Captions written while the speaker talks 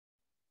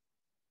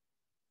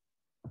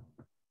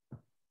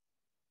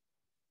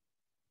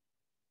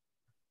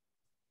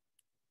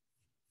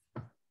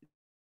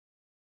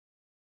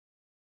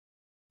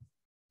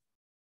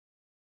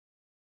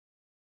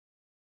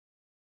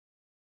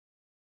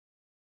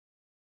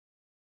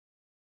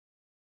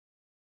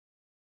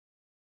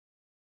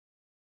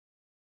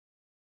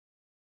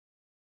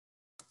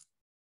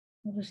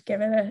We'll just give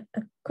it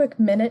a quick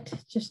minute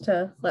just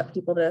to let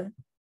people to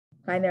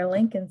find their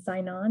link and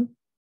sign on.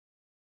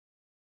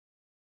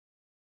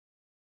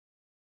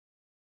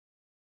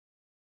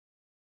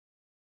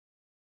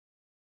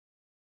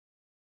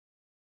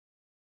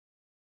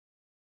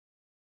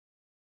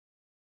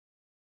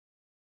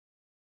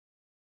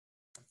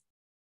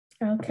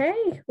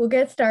 Okay, we'll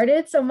get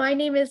started. So my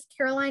name is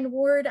Caroline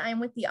Ward.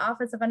 I'm with the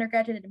Office of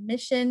Undergraduate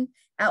Admission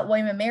at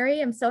William & Mary.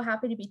 I'm so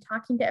happy to be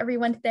talking to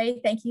everyone today.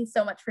 Thank you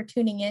so much for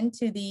tuning in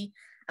to the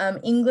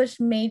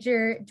English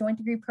major joint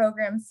degree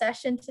program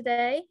session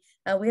today.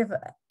 We have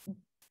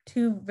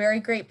two very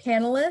great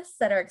panelists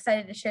that are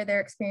excited to share their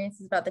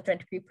experiences about the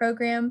joint degree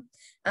program.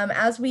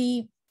 As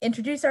we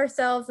introduce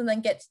ourselves and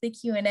then get to the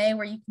Q&A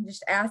where you can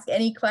just ask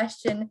any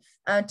question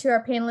to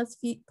our panelists.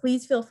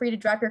 Please feel free to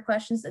drop your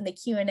questions in the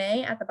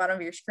Q&A at the bottom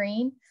of your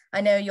screen.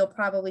 I know you'll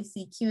probably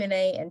see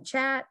Q&A and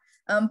chat.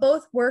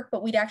 Both work,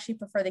 but we'd actually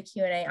prefer the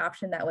Q&A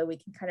option. That way we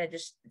can kind of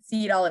just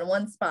see it all in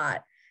one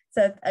spot.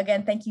 So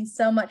again, thank you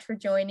so much for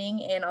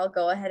joining, and I'll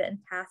go ahead and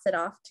pass it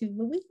off to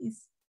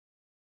Louise.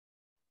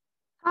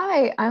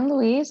 Hi, I'm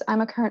Louise. I'm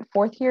a current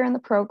fourth year in the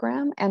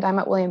program, and I'm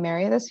at William &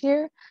 Mary this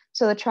year.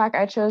 So the track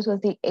I chose was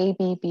the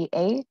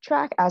ABBA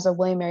track as a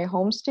William & Mary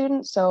home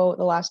student. So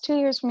the last 2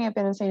 years for me, I've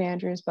been in St.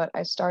 Andrews, but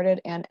I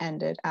started and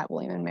ended at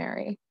William &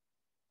 Mary.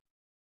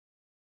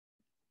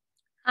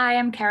 Hi,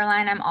 I'm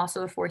Caroline. I'm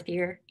also a fourth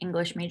year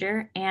English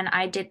major, and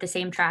I did the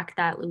same track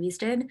that Louise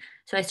did.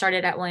 So I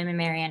started at William &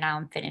 Mary, and now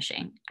I'm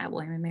finishing at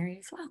William & Mary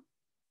as well.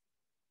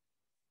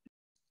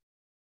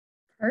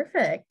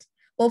 Perfect.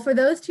 Well, for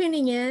those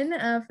tuning in,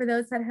 for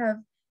those that have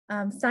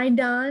signed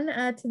on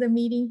to the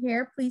meeting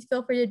here, please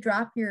feel free to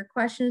drop your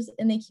questions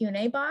in the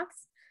Q&A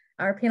box.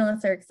 Our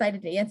panelists are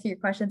excited to answer your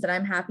questions, and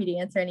I'm happy to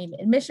answer any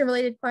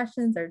admission-related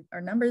questions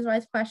or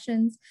numbers-wise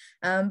questions.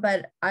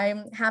 But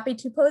I'm happy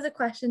to pose a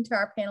question to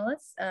our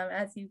panelists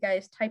as you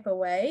guys type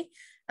away.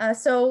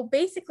 So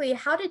basically,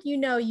 how did you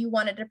know you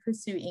wanted to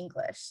pursue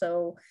English?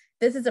 So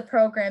this is a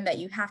program that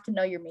you have to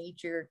know your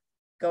major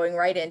going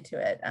right into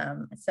it.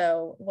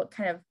 So what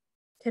kind of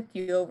tipped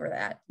you over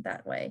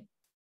that way?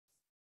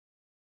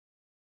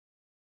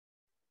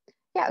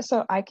 Yeah,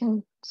 so I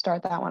can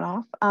start that one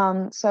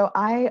off. So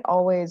I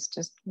always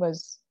just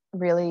was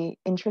really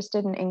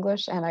interested in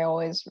English, and I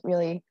always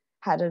really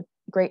had a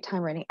great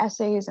time writing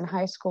essays in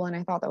high school, and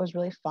I thought that was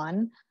really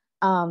fun.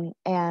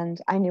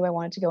 And I knew I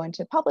wanted to go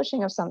into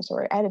publishing of some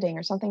sort, editing,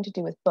 or something to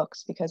do with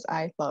books because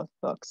I love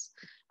books.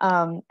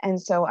 And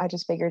so I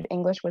just figured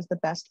English was the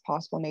best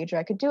possible major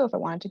I could do if I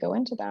wanted to go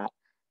into that.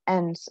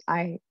 And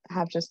I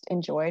have just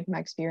enjoyed my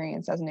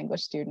experience as an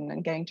English student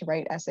and getting to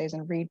write essays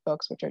and read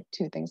books, which are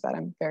two things that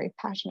I'm very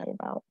passionate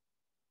about.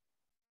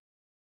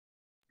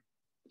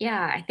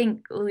 Yeah, I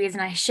think Louise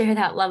and I share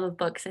that love of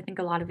books. I think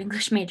a lot of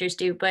English majors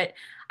do, but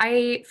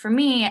for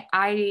me,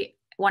 I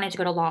wanted to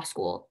go to law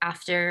school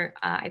after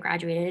I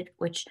graduated,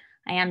 which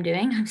I am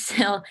doing. That's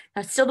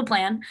still the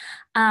plan.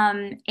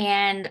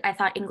 And I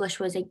thought English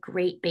was a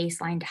great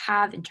baseline to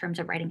have in terms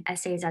of writing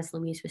essays, as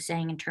Louise was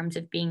saying, in terms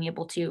of being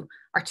able to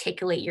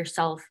articulate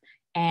yourself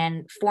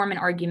and form an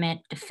argument,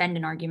 defend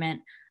an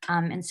argument.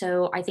 And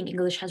so I think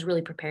English has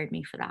really prepared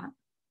me for that.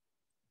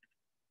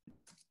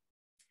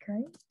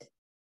 Great.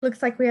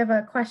 Looks like we have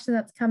a question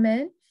that's come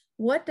in.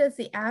 What does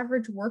the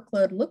average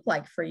workload look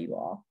like for you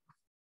all?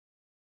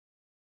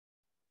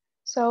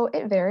 So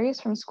it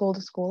varies from school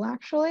to school,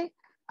 actually.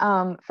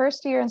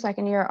 First year and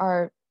second year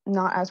are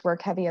not as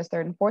work heavy as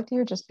third and fourth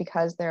year, just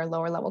because they're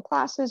lower level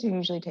classes. You're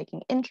usually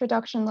taking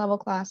introduction level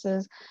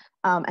classes.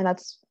 And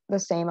that's the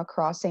same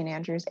across St.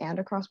 Andrews and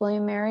across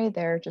William & Mary.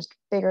 They're just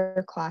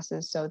bigger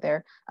classes, so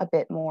they're a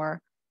bit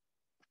more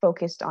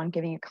focused on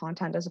giving you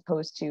content as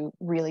opposed to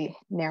really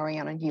narrowing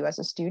in on you as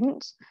a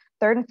student.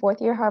 Third and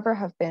fourth year, however,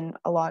 have been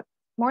a lot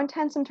more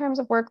intense in terms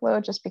of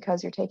workload, just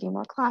because you're taking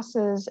more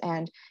classes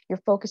and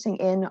you're focusing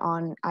in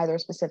on either a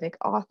specific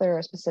author or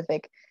a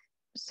specific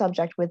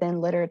subject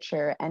within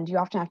literature, and you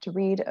often have to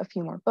read a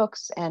few more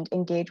books and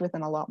engage with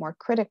them a lot more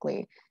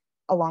critically,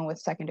 along with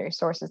secondary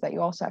sources that you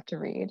also have to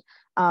read.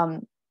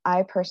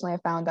 I personally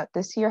have found that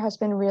this year has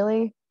been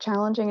really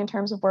challenging in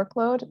terms of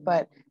workload,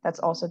 but that's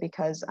also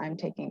because I'm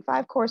taking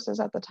 5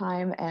 courses at the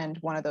time, and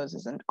one of those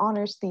is an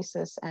honors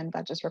thesis, and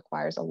that just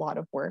requires a lot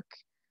of work.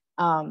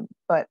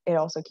 But it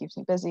also keeps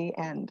me busy,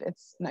 and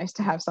it's nice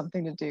to have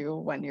something to do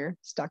when you're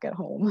stuck at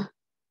home.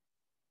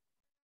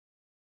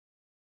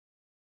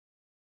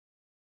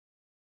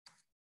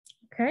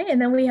 Okay,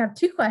 and then we have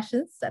 2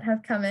 questions that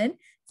have come in.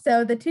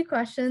 So the 2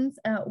 questions,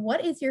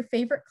 what is your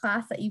favorite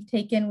class that you've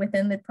taken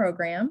within the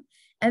program?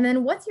 And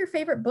then what's your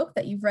favorite book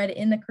that you've read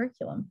in the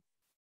curriculum?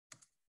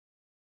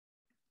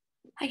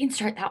 I can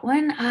start that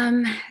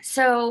one.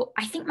 So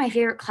I think my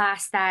favorite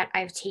class that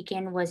I've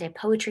taken was a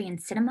poetry and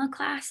cinema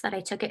class that I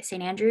took at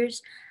St.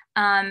 Andrews.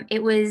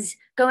 It was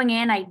going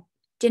in, I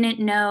didn't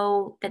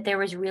know that there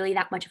was really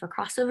that much of a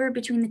crossover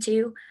between the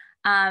two.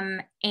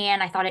 And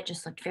I thought it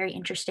just looked very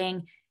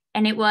interesting.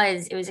 And it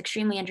was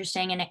extremely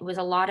interesting. And it was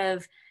a lot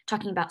of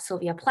talking about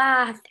Sylvia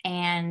Plath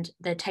and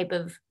the type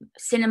of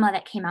cinema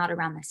that came out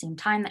around the same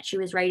time that she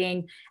was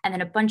writing, and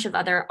then a bunch of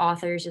other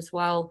authors as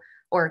well,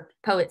 or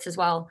poets as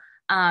well.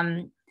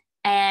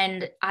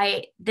 And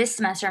this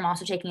semester, I'm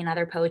also taking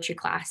another poetry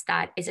class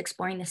that is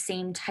exploring the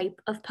same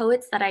type of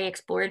poets that I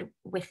explored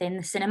within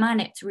the cinema,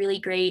 and it's really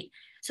great.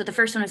 So the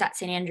first one was at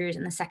St. Andrews,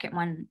 and the second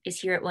one is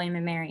here at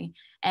William & Mary.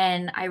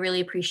 And I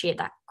really appreciate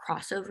that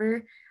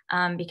crossover,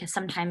 because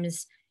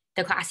sometimes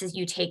the classes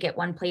you take at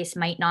one place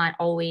might not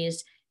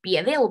always be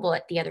available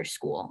at the other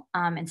school.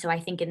 And so I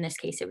think in this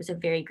case, it was a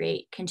very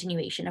great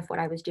continuation of what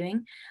I was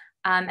doing.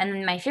 And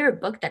then my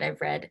favorite book that I've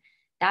read,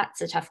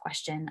 that's a tough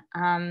question.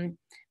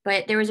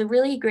 But there was a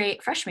really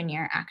great freshman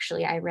year,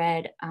 actually. I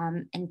read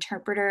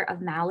Interpreter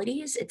of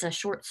Maladies. It's a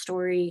short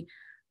story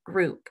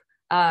group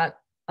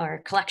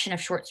or collection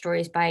of short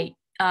stories by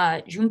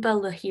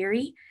Jhumpa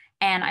Lahiri,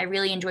 and I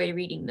really enjoyed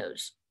reading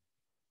those.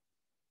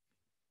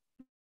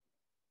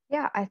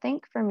 Yeah, I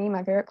think for me,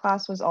 my favorite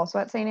class was also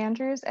at St.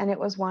 Andrews, and it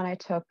was one I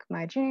took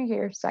my junior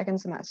year,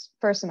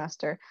 first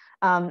semester,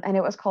 and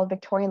it was called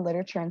Victorian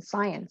Literature and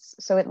Science.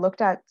 So it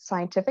looked at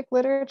scientific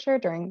literature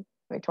during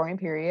the Victorian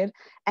period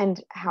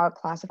and how it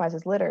classifies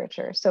as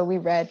literature. So we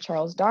read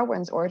Charles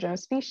Darwin's Origin of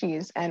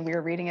Species, and we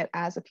were reading it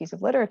as a piece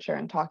of literature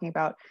and talking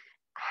about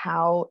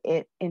how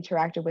it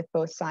interacted with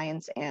both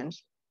science and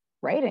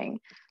writing.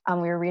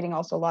 We were reading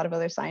also a lot of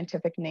other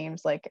scientific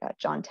names like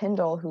John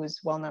Tyndall, who's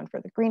well known for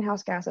the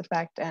greenhouse gas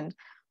effect, and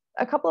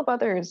a couple of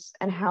others,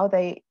 and how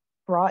they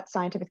brought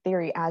scientific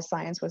theory as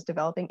science was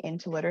developing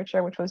into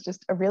literature, which was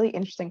just a really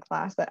interesting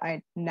class that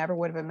I never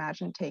would have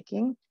imagined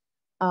taking.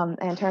 And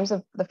in terms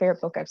of the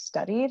favorite book I've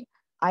studied,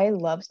 I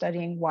love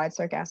studying Wide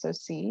Sargasso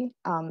Sea.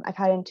 I've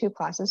had it in 2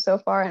 classes so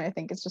far, and I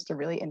think it's just a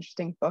really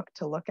interesting book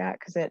to look at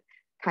because it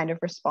kind of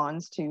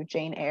responds to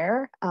Jane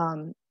Eyre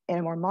in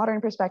a more modern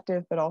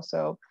perspective, but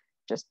also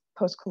just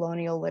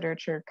post-colonial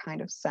literature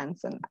kind of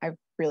sense. And I've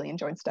really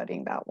enjoyed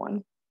studying that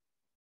one.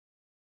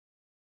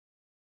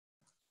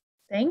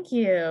 Thank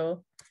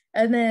you.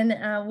 And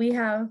then we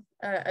have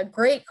a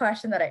great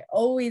question that I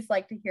always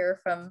like to hear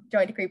from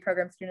joint degree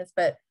program students,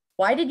 but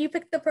why did you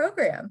pick the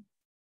program?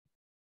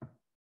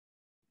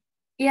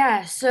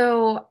 Yeah,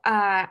 so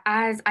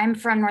as I'm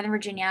from Northern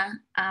Virginia,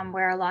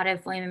 where a lot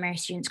of William & Mary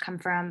students come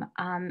from,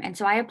 and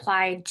so I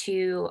applied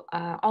to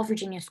all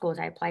Virginia schools.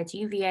 I applied to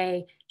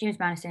UVA, James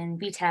Madison,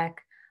 VTech,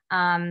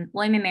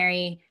 William &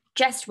 Mary,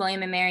 just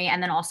William & Mary,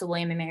 and then also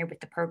William & Mary with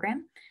the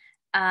program.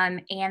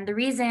 And the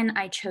reason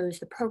I chose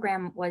the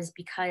program was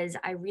because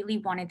I really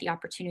wanted the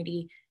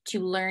opportunity to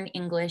learn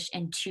English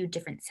in 2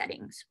 different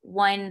settings.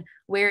 One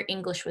where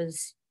English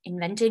was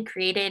invented,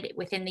 created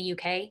within the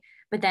UK,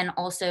 but then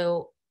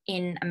also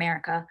in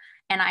America.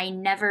 And I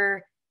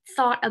never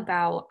thought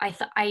about,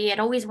 I had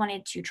always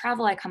wanted to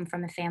travel. I come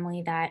from a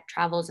family that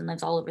travels and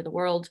lives all over the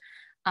world.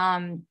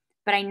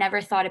 But I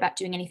never thought about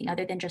doing anything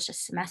other than just a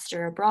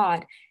semester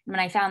abroad. And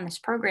when I found this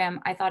program,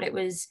 I thought it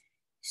was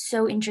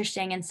so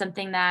interesting and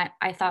something that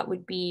I thought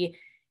would be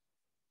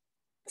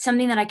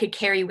something that I could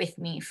carry with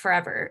me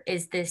forever,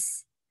 is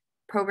this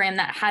program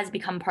that has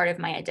become part of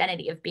my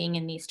identity of being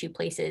in these 2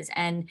 places.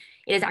 And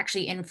it has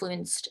actually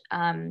influenced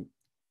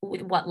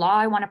what law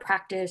I want to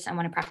practice. I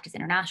want to practice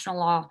international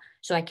law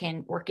so I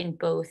can work in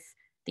both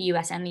the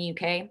US and the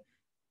UK.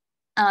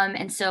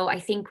 And so I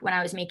think when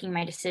I was making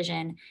my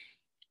decision,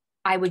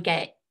 I would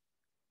get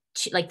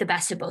like the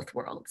best of both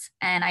worlds,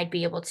 and I'd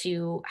be able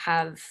to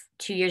have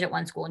 2 years at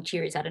one school and 2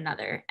 years at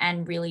another.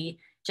 And really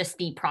just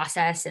the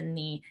process and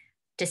the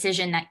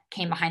decision that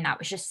came behind that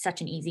was just such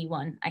an easy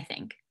one, I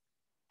think.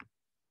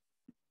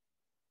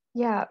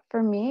 Yeah,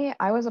 for me,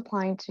 I was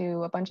applying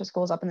to a bunch of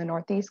schools up in the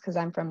Northeast because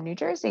I'm from New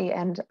Jersey,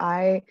 and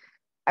I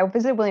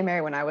visited William &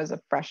 Mary when I was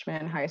a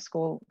freshman in high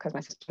school because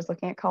my sister was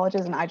looking at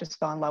colleges, and I just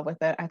fell in love with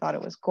it. I thought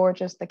it was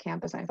gorgeous, the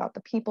campus, and I thought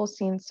the people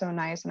seemed so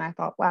nice, and I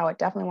thought, wow, I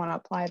definitely want to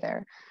apply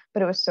there.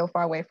 But it was so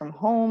far away from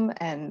home,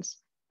 and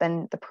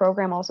then the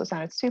program also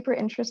sounded super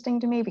interesting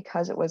to me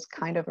because it was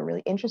kind of a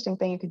really interesting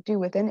thing you could do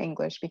within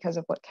English because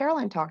of what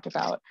Caroline talked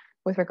about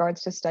with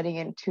regards to studying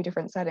in 2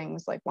 different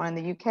settings, like one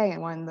in the UK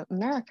and one in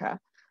America.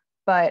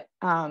 But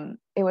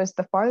it was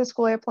the farthest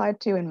school I applied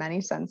to in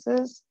many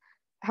senses.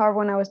 However,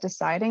 when I was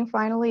deciding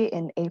finally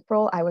in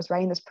April, I was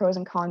writing this pros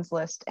and cons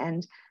list,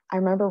 and I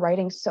remember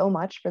writing so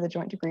much for the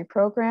joint degree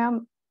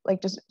program,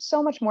 like just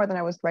so much more than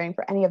I was writing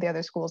for any of the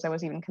other schools I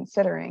was even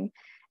considering.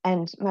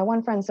 And my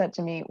one friend said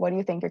to me, what do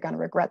you think you're going to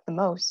regret the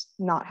most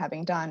not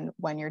having done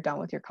when you're done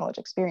with your college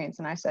experience?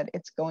 And I said,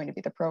 it's going to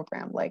be the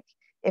program. Like,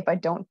 if I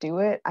don't do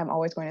it, I'm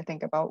always going to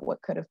think about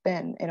what could have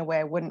been in a way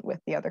I wouldn't with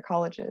the other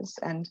colleges.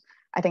 And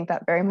I think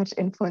that very much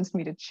influenced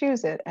me to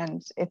choose it.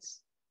 And it's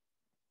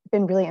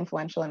been really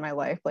influential in my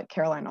life. Like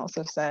Caroline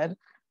also said,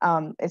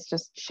 it's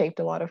just shaped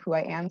a lot of who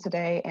I am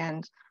today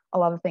and a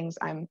lot of things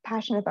I'm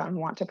passionate about and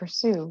want to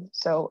pursue.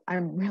 So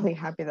I'm really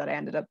happy that I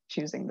ended up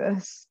choosing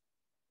this.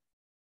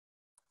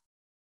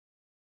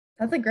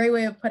 That's a great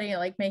way of putting it,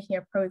 like making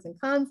a pros and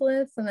cons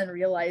list and then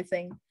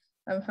realizing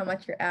how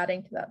much you're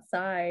adding to that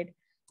side.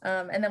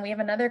 And then we have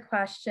another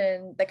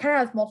question that kind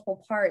of has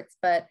multiple parts,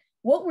 but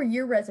what were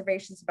your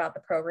reservations about the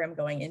program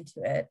going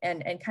into it?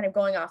 And kind of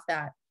going off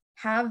that,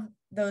 have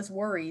those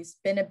worries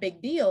been a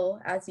big deal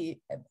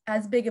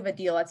as big of a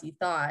deal as you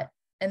thought?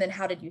 And then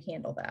how did you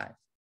handle that?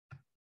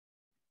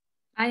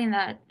 I think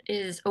that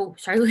is, oh,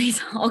 sorry,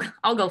 Louise,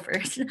 I'll go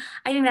first.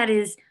 I think that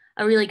is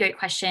a really great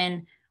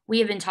question. We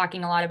have been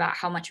talking a lot about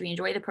how much we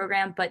enjoy the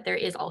program, but there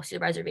is also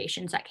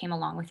reservations that came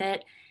along with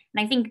it.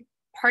 And I think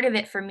part of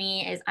it for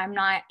me is I'm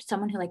not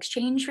someone who likes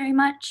change very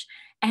much.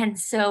 And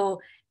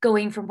so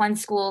going from one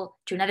school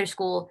to another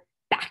school,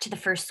 back to the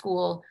first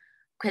school,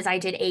 because I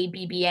did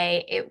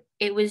ABBA,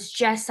 it was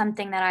just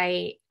something that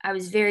I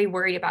was very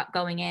worried about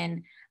going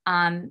in,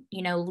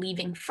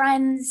 leaving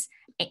friends.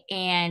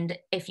 And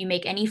if you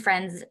make any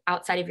friends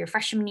outside of your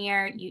freshman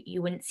year,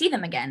 you wouldn't see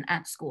them again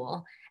at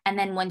school. And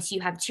then once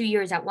you have 2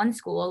 years at one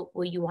school,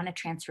 well, you want to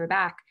transfer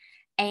back.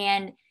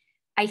 And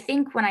I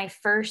think when I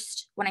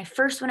first went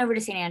over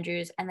to St.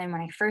 Andrews, and then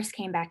when I first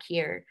came back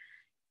here,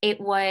 it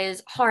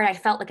was hard. I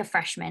felt like a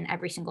freshman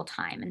every single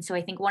time. And so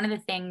I think one of the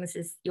things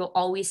is you'll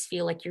always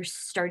feel like you're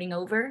starting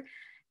over,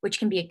 which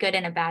can be a good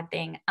and a bad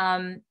thing.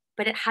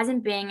 But it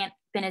hasn't been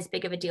as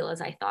big of a deal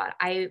as I thought.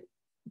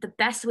 The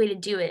best way to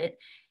do it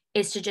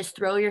is to just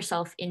throw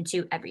yourself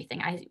into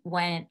everything.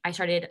 When I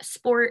started a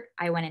sport,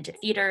 I went into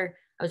theater.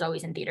 I was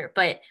always in theater,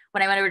 but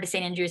when I went over to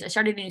St. Andrews, I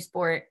started a new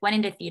sport, went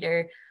into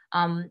theater,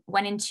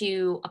 went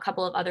into a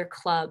couple of other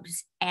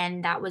clubs,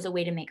 and that was a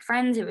way to make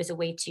friends. It was a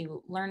way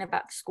to learn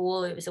about the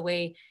school. It was a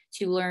way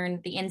to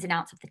learn the ins and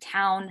outs of the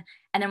town.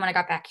 And then when I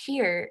got back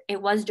here,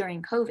 it was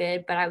during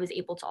COVID, but I was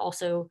able to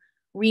also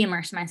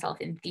re-immerse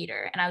myself in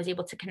theater, and I was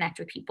able to connect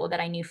with people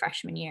that I knew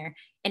freshman year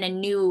in a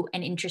new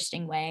and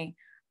interesting way.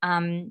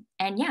 And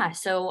yeah,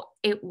 so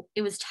it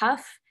was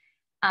tough,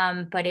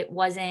 but it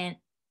was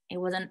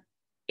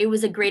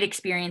a great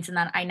experience in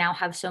that I now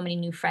have so many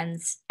new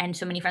friends and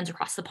so many friends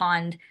across the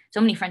pond,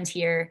 so many friends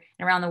here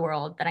and around the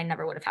world that I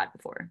never would have had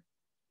before.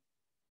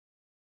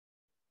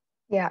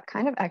 Yeah,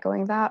 kind of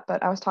echoing that,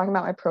 but I was talking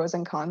about my pros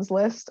and cons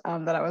list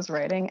that I was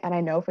writing. And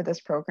I know for this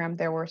program,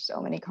 there were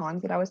so many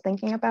cons that I was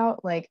thinking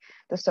about, like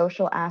the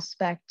social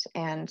aspect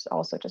and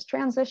also just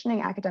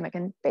transitioning academic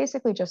and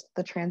basically just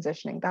the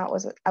transitioning.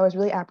 I was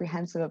really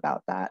apprehensive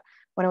about that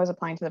when I was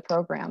applying to the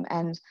program.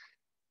 And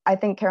I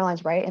think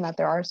Caroline's right in that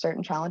there are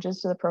certain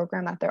challenges to the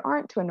program that there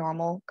aren't to a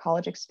normal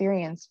college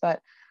experience, but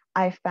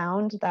I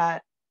found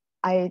that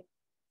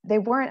they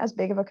weren't as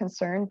big of a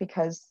concern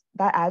because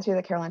that attitude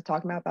that Caroline's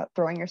talking about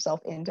throwing yourself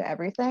into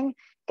everything,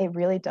 it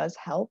really does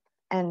help.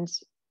 And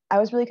I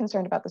was really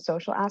concerned about the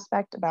social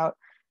aspect, about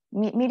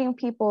meeting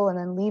people and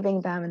then leaving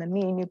them and then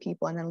meeting new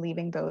people and then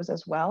leaving those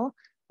as well.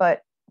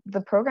 But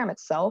the program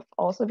itself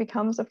also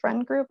becomes a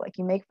friend group. Like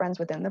you make friends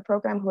within the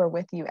program who are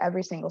with you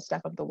every single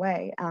step of the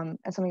way. And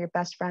some of your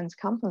best friends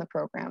come from the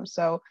program.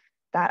 So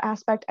that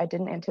aspect, I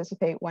didn't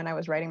anticipate when I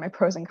was writing my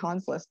pros and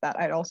cons list that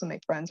I'd also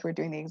make friends who are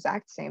doing the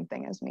exact same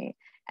thing as me.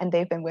 And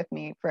they've been with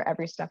me for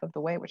every step of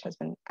the way, which has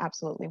been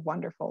absolutely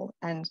wonderful.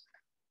 And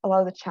a lot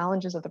of the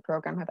challenges of the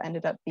program have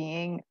ended up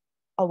being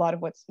a lot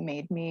of what's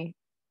made me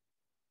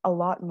a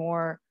lot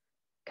more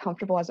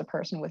comfortable as a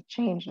person with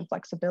change and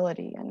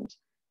flexibility and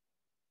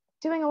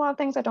doing a lot of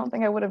things I don't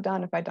think I would have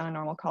done if I'd done a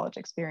normal college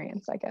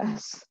experience, I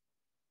guess.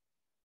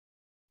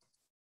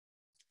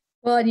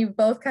 Well, and you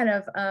both kind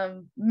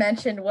of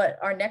mentioned what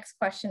our next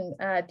question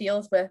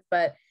deals with,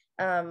 but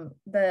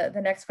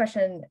the next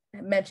question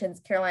mentions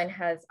Caroline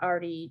has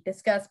already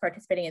discussed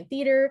participating in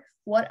theater.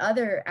 What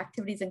other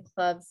activities and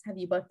clubs have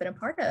you both been a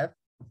part of?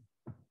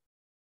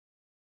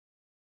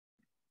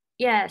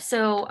 Yeah,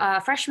 so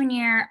freshman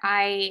year,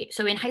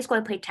 so in high school,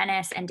 I played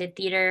tennis and did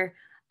theater.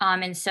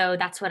 And so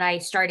that's what I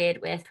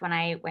started with when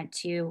I went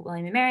to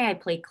William & Mary. I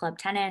played club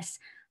tennis,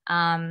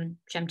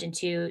 jumped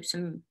into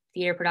some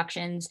theater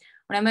productions.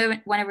 When I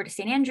went over to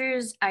St.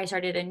 Andrews, I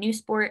started a new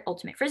sport,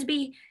 ultimate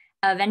frisbee,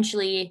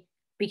 eventually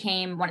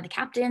became one of the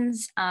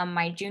captains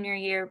my junior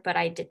year, but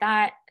I did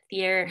that,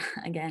 theater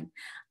again.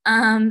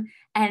 And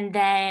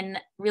then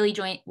really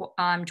joined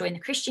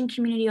the Christian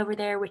community over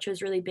there, which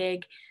was really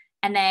big.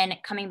 And then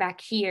coming back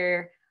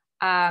here,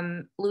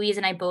 Louise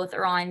and I both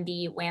are on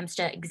the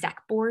WAMSTA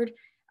exec board,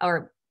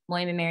 or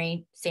William &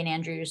 Mary St.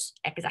 Andrews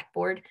exec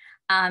board.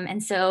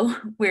 And so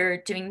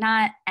we're doing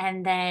that.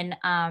 And then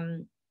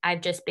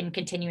I've just been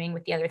continuing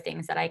with the other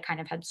things that I kind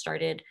of had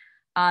started.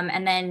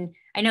 And then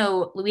I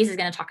know Louise is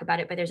going to talk about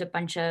it, but there's a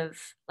bunch of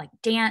like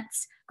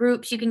dance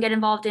groups you can get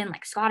involved in,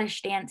 like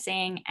Scottish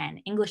dancing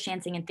and English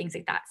dancing and things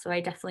like that. So I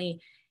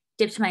definitely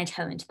dipped my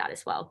toe into that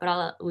as well, but I'll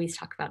let Louise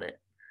talk about it.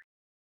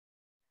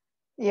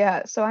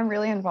 Yeah, so I'm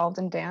really involved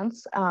in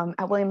dance.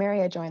 At William &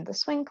 Mary, I joined the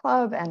swing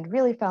club and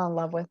really fell in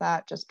love with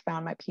that, just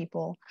found my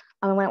people.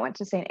 When I went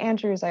to St.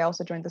 Andrews, I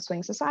also joined the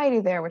swing society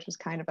there, which was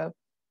kind of a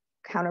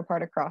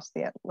counterpart across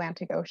the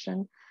Atlantic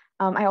Ocean.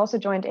 I also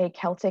joined a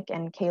Celtic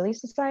and Ceilidh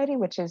society,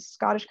 which is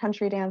Scottish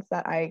country dance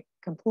that I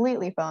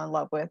completely fell in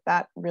love with.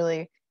 That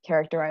really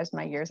characterized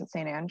my years at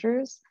St.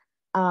 Andrews.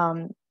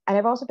 And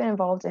I've also been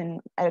involved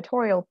in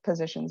editorial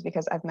positions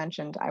because I've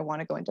mentioned I want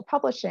to go into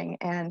publishing.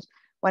 And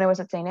when I was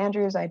at St.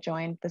 Andrews, I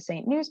joined the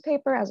St.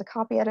 newspaper as a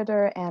copy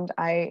editor, and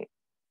I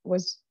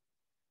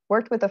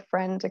worked with a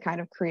friend to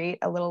kind of create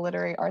a little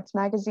literary arts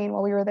magazine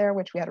while we were there,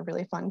 which we had a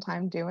really fun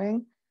time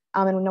doing.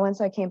 And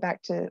once I came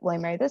back to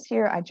William & Mary this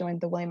year, I joined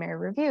the William & Mary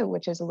Review,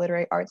 which is a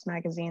literary arts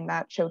magazine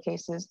that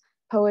showcases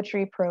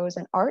poetry, prose,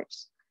 and art.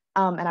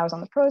 And I was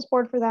on the prose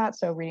board for that,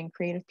 so reading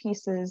creative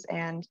pieces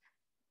and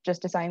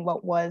just deciding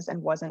what was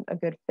and wasn't a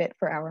good fit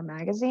for our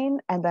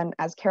magazine. And then,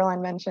 as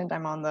Caroline mentioned,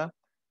 I'm on the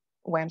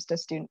WAMSTA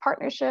Student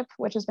Partnership,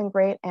 which has been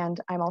great. And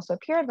I'm also a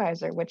peer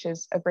advisor, which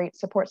is a great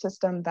support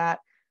system that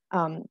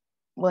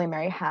William &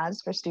 Mary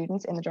has for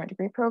students in the joint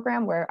degree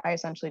program, where I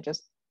essentially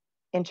just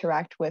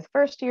interact with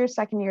first years,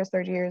 second years,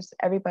 third years,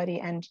 everybody,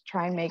 and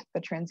try and make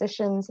the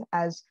transitions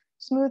as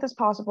smooth as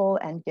possible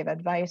and give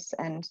advice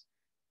and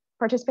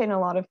participate in a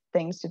lot of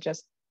things to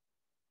just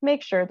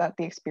make sure that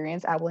the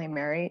experience at William &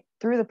 Mary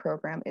through the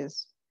program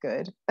is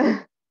good.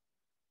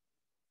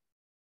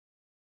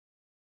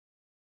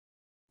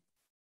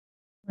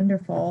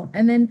 Wonderful.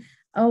 And then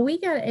we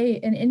got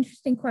an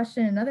interesting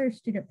question, another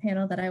student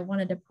panel that I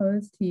wanted to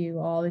pose to you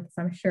all, because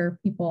I'm sure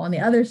people on the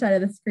other side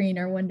of the screen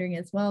are wondering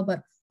as well,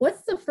 but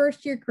what's the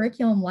first year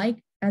curriculum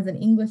like as an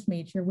English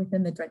major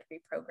within the joint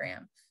degree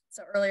program?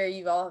 So earlier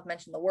you all have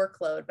mentioned the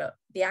workload, but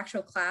the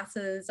actual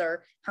classes,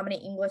 or how many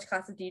English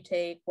classes do you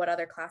take? What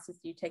other classes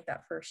do you take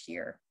that first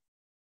year?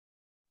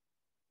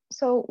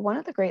 So one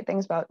of the great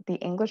things about the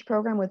English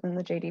program within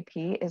the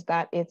JDP is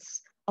that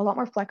it's a lot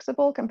more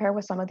flexible compared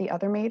with some of the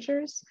other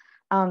majors.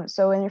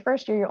 So in your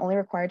first year, you're only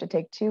required to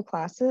take 2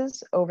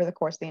 classes over the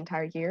course of the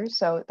entire year.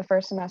 So the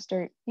first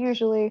semester,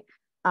 usually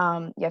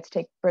you have to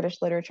take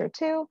British Literature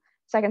 2.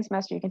 Second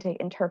semester, you can take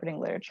Interpreting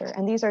Literature.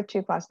 And these are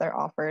 2 classes that are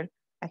offered,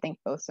 I think,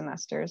 both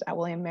semesters at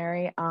William &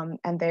 Mary.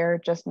 And they're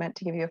just meant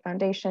to give you a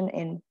foundation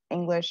in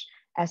English,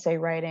 essay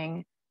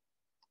writing,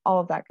 all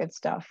of that good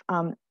stuff.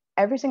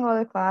 Every single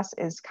other class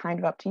is kind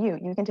of up to you.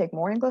 You can take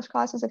more English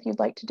classes if you'd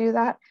like to do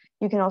that.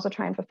 You can also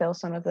try and fulfill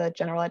some of the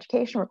general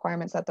education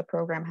requirements that the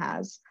program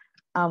has.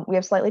 We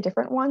have slightly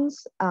different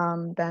ones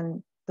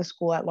than the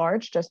school at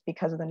large, just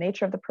because of the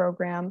nature of the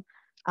program.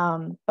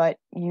 But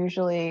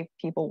usually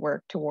people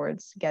work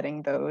towards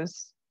getting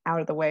those out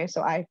of the way.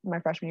 So my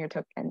freshman year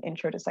took an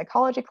intro to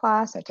psychology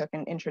class. I took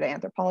an intro to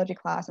anthropology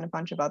class and a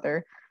bunch of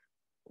other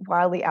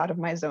wildly out of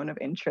my zone of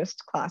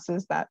interest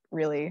classes that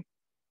really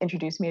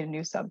introduced me to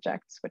new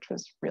subjects, which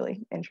was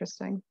really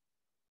interesting.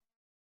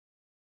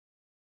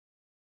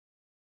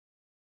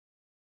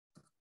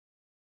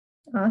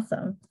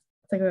 Awesome.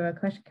 Looks like we have a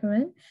question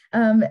come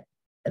in.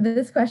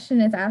 This question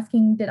is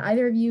asking, did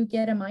either of you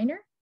get a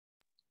minor?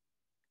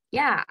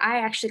 Yeah,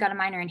 I actually got a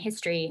minor in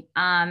history.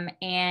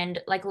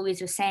 And like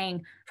Louise was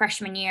saying,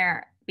 freshman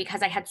year,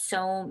 because I had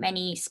so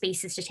many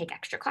spaces to take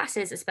extra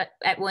classes,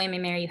 at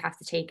William & Mary, you have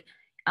to take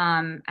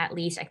at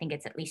least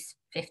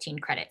 15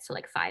 credits, so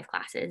like 5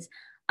 classes.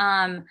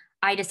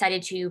 I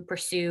decided to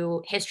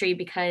pursue history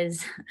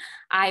because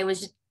I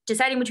was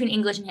deciding between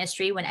English and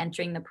history when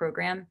entering the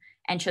program,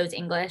 and chose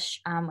English,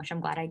 which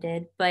I'm glad I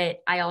did. But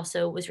I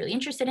also was really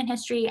interested in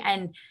history.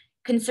 And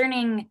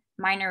concerning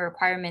minor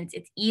requirements,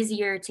 it's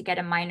easier to get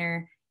a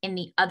minor in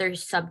the other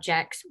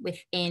subjects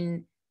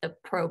within the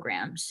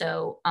program.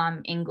 So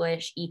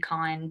English,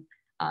 econ,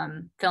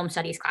 film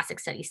studies, classic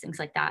studies, things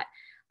like that.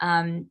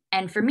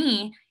 And for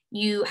me,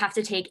 you have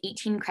to take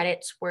 18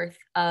 credits worth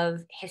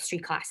of history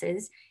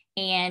classes.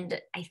 And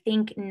I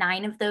think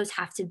 9 of those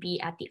have to be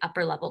at the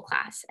upper level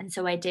class. And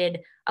so I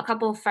did a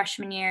couple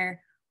freshman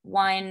year,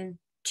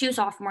 2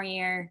 sophomore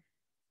year,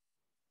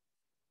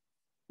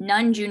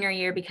 none junior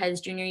year,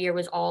 because junior year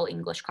was all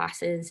English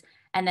classes.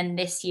 And then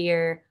this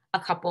year, a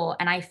couple,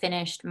 and I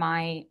finished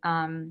my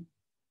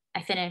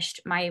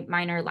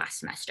minor last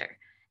semester.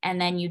 And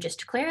then you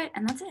just declare it,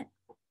 and that's it.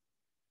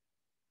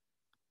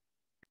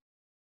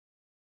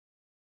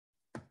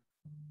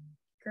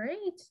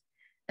 Great.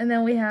 And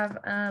then we have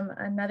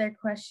another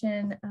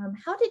question.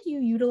 How did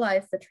you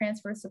utilize the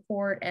transfer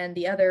support and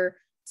the other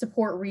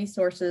support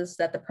resources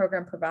that the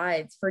program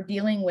provides for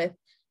dealing with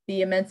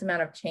the immense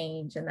amount of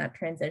change in that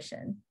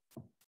transition?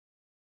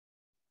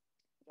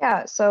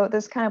 Yeah, so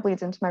this kind of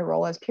bleeds into my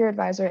role as peer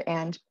advisor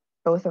and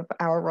both of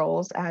our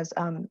roles as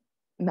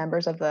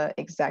members of the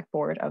exec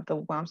board of the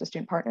WAMSA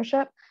Student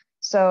Partnership.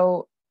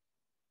 So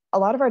a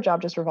lot of our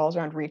job just revolves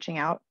around reaching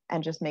out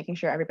and just making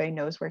sure everybody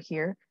knows we're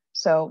here.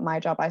 So my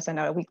job, I send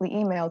out a weekly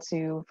email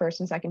to first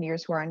and second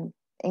years who are in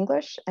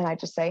English, and I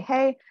just say,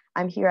 hey,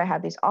 I'm here, I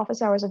have these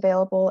office hours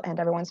available, and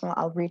every once in a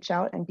while I'll reach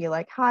out and be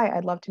like, hi,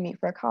 I'd love to meet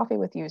for a coffee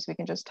with you so we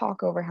can just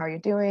talk over how you're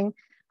doing,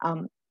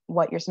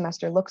 what your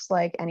semester looks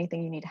like,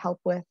 anything you need help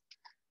with.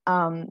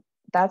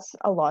 That's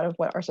a lot of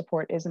what our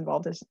support is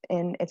involved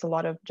in. It's a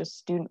lot of just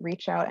student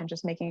reach out and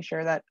just making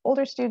sure that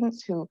older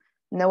students who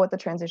know what the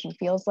transition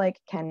feels like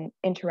can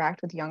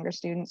interact with younger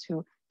students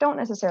who don't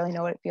necessarily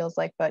know what it feels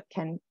like, but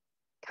can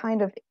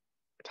kind of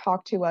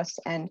talk to us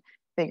and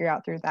figure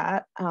out through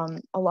that.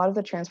 A lot of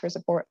the transfer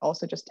support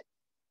also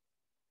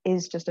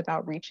is just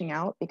about reaching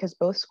out, because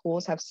both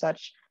schools have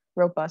such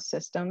robust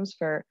systems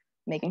for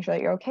making sure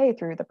that you're okay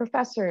through the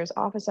professors,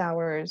 office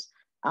hours,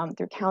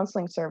 through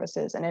counseling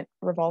services, and it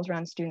revolves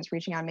around students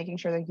reaching out and making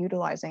sure they're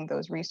utilizing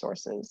those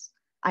resources.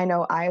 I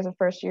know as a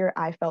first year,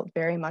 I felt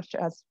very much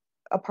as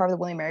a part of the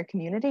William & Mary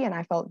community, and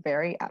I felt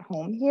very at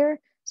home here.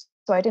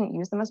 So I didn't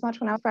use them as much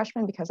when I was a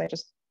freshman because I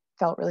just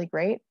felt really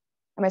great.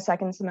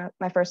 And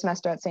my first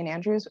semester at St.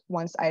 Andrews,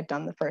 once I had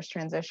done the first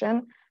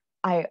transition,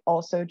 I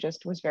also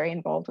just was very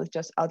involved with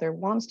just other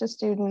WAMSTA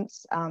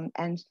students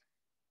and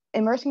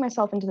immersing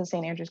myself into the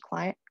St. Andrews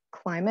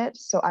climate.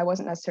 So I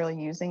wasn't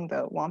necessarily using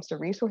the WAMSTA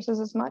resources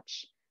as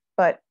much,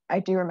 but I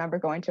do remember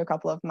going to a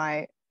couple of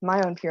my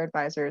own peer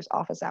advisor's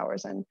office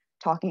hours and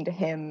talking to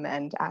him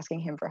and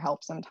asking him for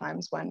help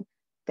sometimes when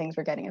things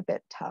were getting a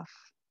bit tough.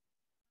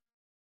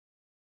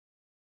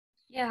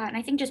 Yeah, and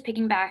I think just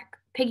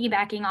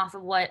piggybacking off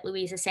of what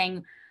Louise is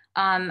saying,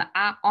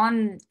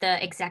 on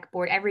the exec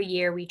board, every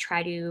year we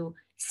try to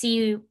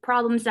see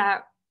problems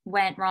that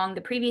went wrong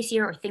the previous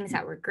year or things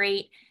that were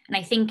great. And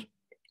I think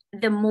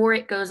the more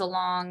it goes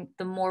along,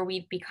 the more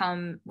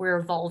we're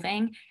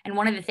evolving. And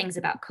one of the things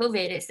about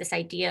COVID is this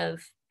idea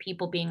of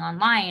people being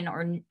online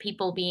or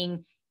people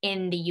being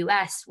in the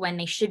US when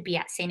they should be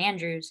at St.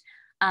 Andrews.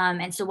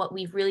 And so what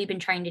we've really been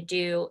trying to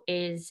do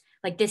is,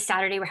 like, this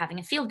Saturday, we're having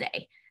a field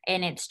day,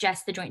 and it's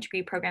just the joint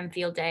degree program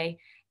field day.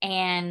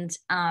 And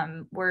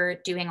we're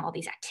doing all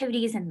these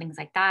activities and things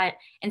like that.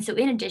 And so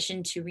in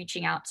addition to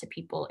reaching out to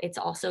people, it's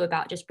also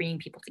about just bringing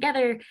people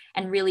together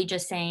and really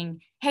just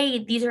saying,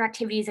 hey, these are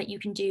activities that you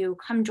can do.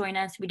 Come join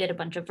us. We did a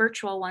bunch of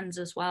virtual ones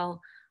as well.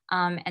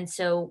 And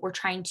so we're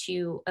trying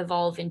to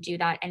evolve and do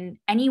that. And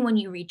anyone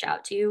you reach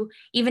out to,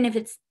 even if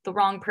it's the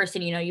wrong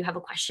person, you have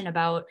a question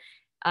about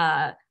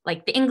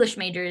like the English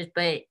majors,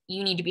 but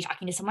you need to be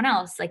talking to someone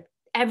else, like,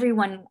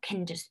 everyone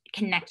can just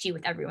connect you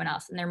with everyone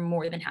else, and they're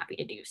more than happy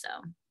to do so.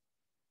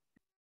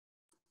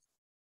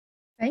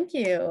 Thank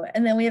you.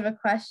 And then we have a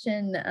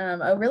question,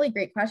 a really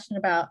great question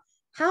about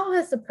how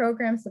has the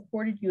program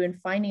supported you in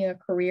finding a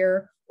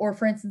career or,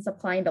 for instance,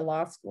 applying to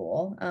law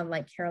school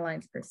like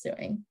Caroline's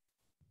pursuing?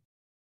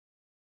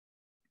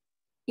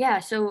 Yeah,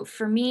 so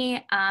for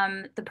me,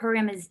 the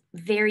program is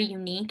very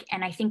unique.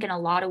 And I think in a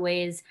lot of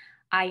ways,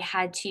 I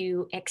had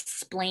to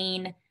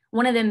explain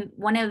one of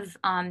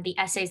the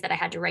essays that I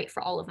had to write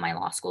for all of my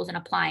law schools and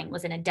applying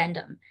was an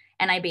addendum.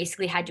 And I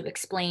basically had to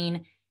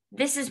explain,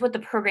 this is what the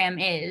program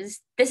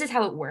is, this is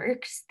how it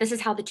works, this is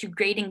how the two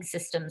grading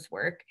systems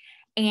work.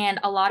 And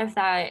a lot of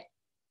that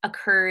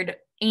occurred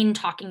in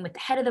talking with the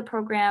head of the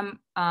program,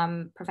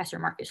 Professor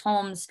Marcus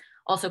Holmes,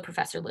 also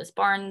Professor Liz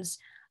Barnes,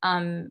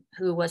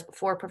 who was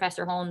before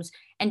Professor Holmes,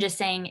 and just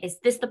saying, is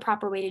this the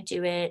proper way to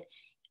do it?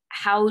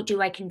 How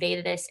do I convey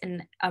this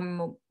in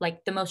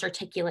like the most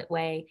articulate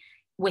way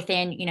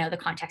within, the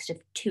context of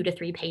 2 to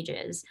 3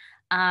 pages?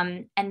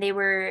 And they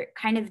were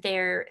kind of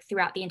there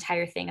throughout the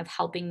entire thing of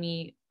helping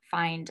me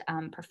find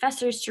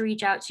professors to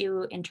reach out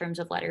to in terms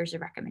of letters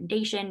of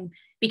recommendation,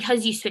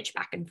 because you switch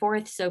back and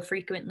forth so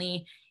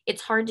frequently.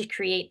 It's hard to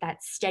create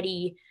that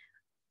steady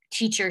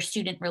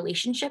teacher-student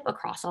relationship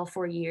across all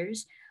 4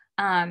 years.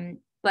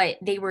 But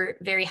they were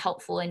very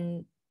helpful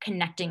in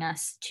connecting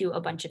us to a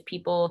bunch of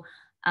people.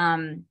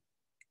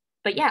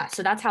 But yeah,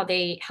 so that's how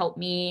they helped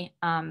me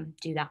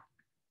do that.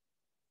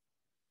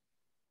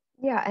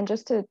 Yeah, and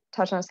just to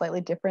touch on a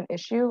slightly different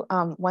issue,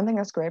 one thing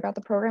that's great about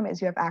the program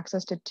is you have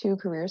access to 2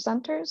 career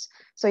centers.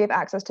 So you have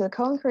access to the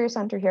Cohen Career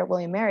Center here at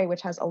William & Mary,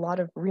 which has a lot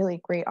of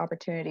really great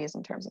opportunities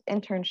in terms of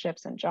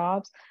internships and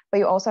jobs, but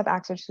you also have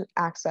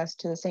access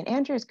to the St.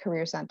 Andrews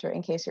Career Center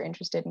in case you're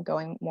interested in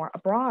going more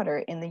abroad or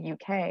in the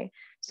UK.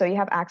 So you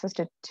have access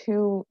to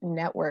 2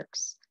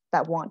 networks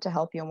that want to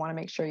help you and want to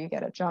make sure you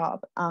get a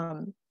job.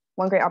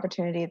 One great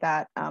opportunity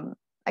that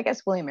I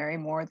guess William & Mary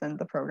more than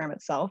the program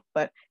itself,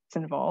 but it's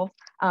involved,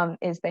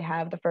 is they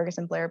have the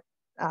Ferguson Blair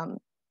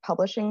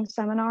publishing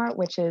seminar,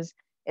 which is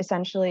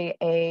essentially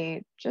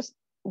a just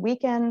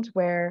weekend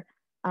where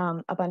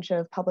a bunch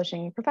of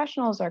publishing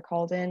professionals are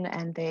called in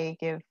and they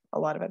give a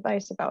lot of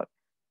advice about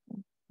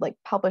like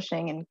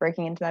publishing and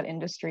breaking into that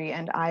industry.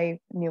 And I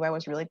knew I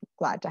was really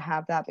glad to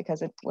have that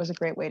because it was a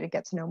great way to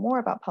get to know more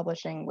about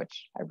publishing,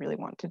 which I really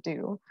want to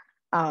do.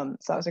 So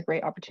that was a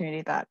great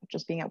opportunity that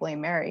just being at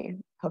William & Mary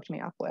hooked me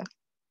up with.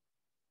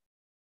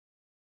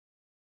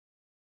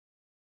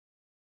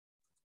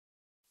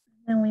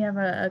 And we have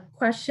a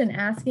question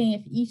asking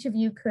if each of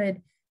you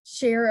could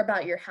share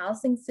about your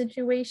housing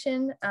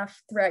situation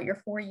throughout your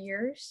 4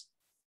 years.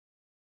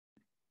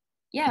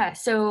 Yeah,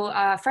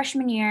 so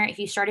freshman year, if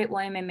you start at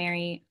William &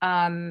 Mary,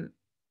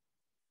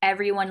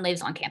 everyone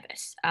lives on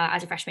campus.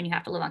 As a freshman, you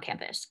have to live on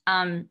campus.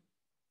 And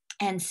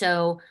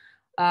so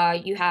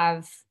you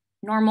have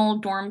normal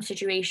dorm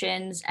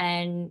situations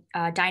and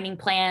dining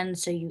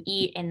plans. So you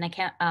eat in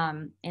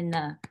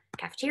the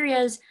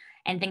cafeterias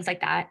and things like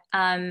that.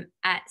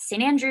 At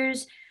St.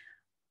 Andrews,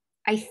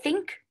 I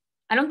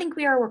don't think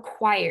we are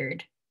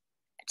required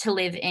to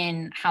live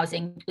in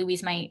housing.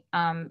 Louise might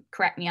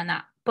correct me on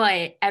that,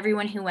 but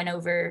everyone who went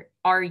over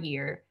our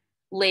year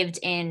lived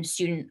in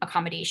student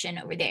accommodation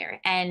over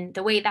there. And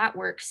the way that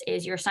works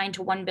is you're assigned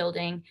to one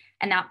building,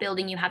 and that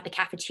building you have the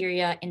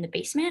cafeteria in the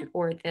basement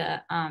or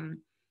the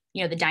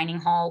the dining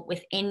hall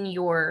within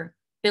your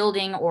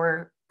building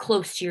or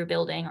close to your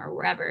building or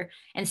wherever.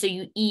 And so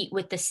you eat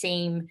with the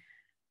same,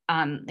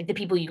 like the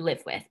people you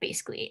live with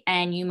basically.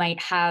 And you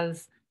might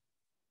have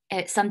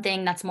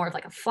something that's more of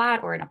like a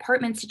flat or an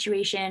apartment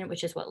situation,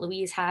 which is what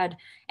Louise had.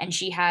 And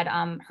she had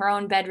her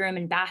own bedroom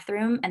and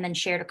bathroom and then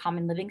shared a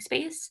common living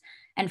space.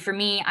 And for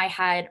me, I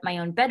had my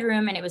own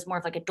bedroom and it was more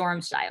of like a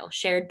dorm style,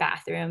 shared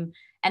bathroom.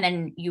 And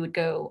then you would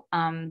go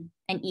and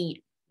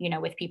eat,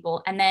 with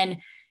people. And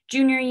then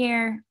junior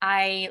year,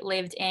 I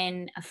lived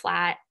in a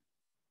flat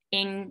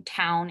in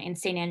town in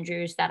St.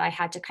 Andrews that I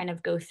had to kind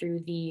of go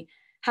through the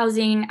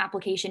housing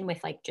application with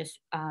like just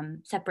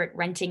separate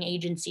renting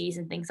agencies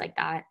and things like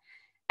that.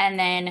 And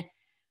then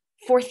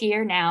fourth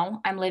year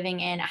now, I'm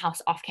living in a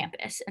house off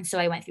campus. And so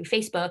I went through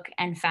Facebook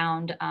and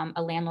found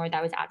a landlord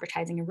that was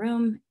advertising a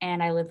room.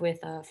 And I live with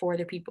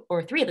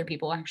three other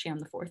people, actually, I'm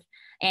the fourth,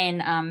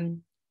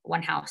 in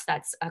one house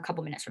that's a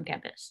couple minutes from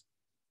campus.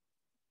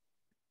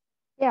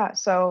 Yeah,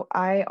 so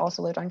I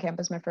also lived on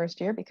campus my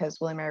first year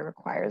because William Mary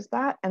requires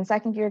that. And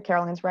second year,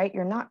 Caroline's right,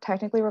 you're not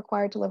technically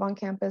required to live on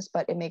campus,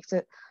 but it makes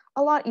it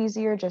a lot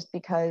easier just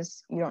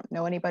because you don't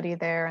know anybody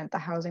there, and the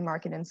housing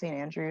market in St.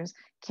 Andrews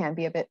can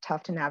be a bit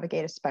tough to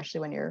navigate, especially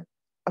when you're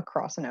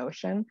across an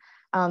ocean.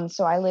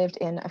 So I lived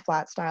in a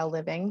flat style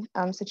living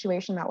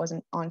situation that was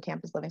an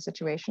on-campus living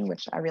situation,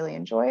 which I really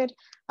enjoyed.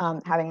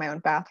 Having my own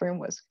bathroom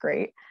was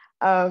great.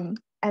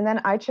 And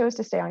then I chose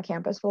to stay on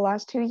campus for the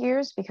last 2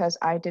 years because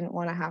I didn't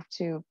want to have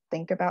to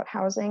think about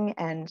housing,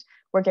 and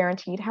we're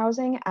guaranteed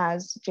housing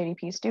as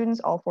JDP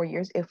students all 4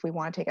 years if we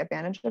want to take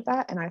advantage of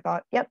that. And I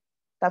thought, yep,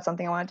 that's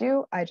something I want to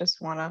do. I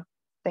just want to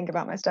think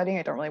about my studying.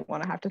 I don't really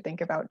want to have to think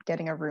about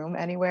getting a room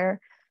anywhere.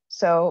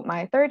 So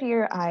my third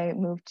year, I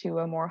moved to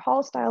a more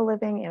hall style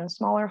living in a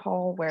smaller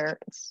hall where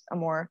it's a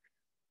more,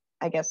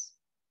 I guess,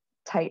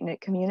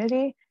 tight-knit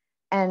community.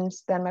 And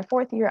then my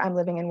fourth year, I'm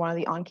living in one of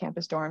the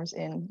on-campus dorms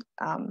in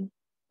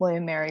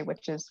William Mary,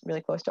 which is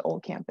really close to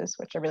Old Campus,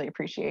 which I really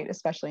appreciate,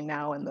 especially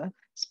now in the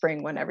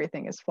spring when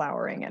everything is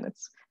flowering and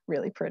it's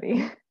really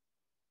pretty.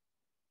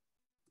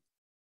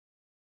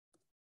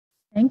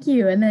 Thank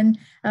you. And then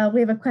we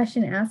have a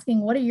question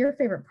asking, what are your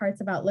favorite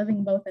parts about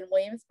living both in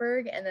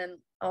Williamsburg and then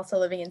also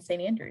living in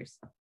St. Andrews?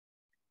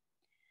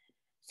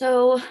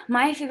 So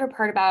my favorite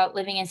part about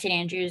living in St.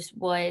 Andrews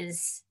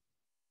was,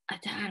 I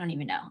don't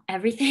even know,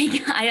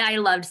 everything. I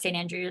loved St.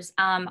 Andrews.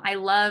 I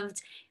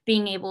loved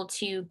being able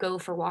to go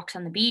for walks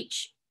on the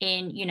beach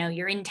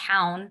you're in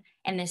town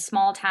in this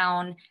small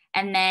town.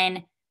 And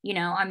then,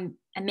 I'm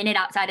a minute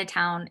outside of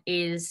town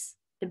is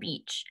the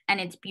beach and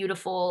it's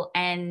beautiful.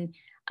 And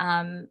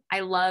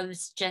I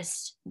loved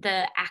just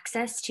the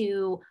access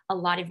to a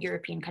lot of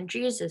European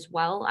countries as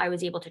well. I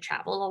was able to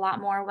travel a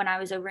lot more when I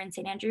was over in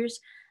St. Andrews.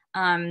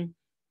 And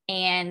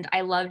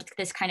I loved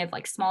this kind of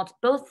like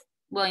both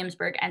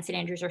Williamsburg and St.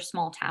 Andrews are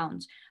small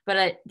towns,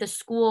 but the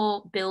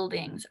school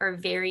buildings are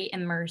very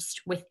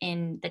immersed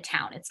within the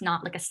town. It's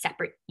not like a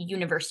separate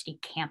university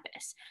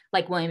campus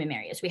like William and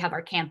Mary is. We have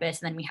our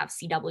campus and then we have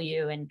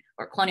CW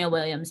or Colonial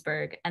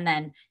Williamsburg and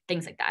then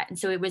things like that. And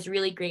so it was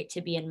really great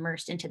to be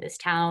immersed into this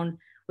town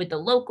with the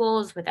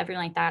locals, with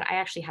everything like that. I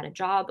actually had a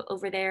job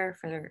over there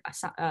for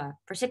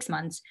 6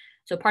 months.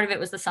 So part of it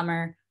was the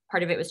summer,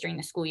 part of it was during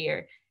the school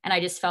year. And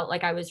I just felt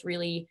like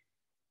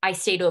I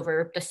stayed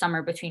over the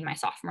summer between my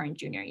sophomore and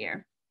junior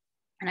year.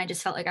 And I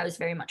just felt like I was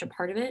very much a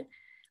part of it.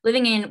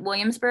 Living in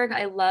Williamsburg,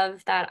 I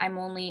love that I'm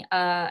only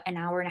an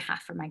hour and a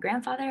half from my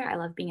grandfather. I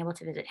love being able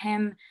to visit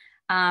him.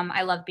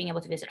 I love being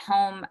able to visit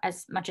home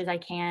as much as I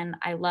can.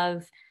 I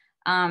love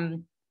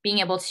being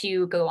able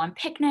to go on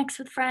picnics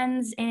with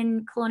friends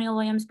in Colonial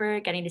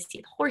Williamsburg, getting to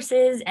see the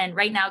horses. And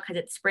right now, because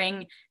it's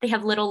spring, they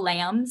have little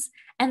lambs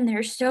and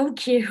they're so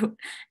cute.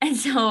 And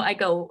so I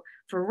go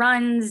for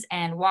runs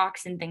and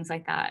walks and things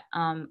like that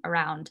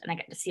around, and I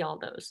get to see all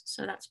those.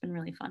 So that's been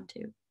really fun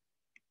too.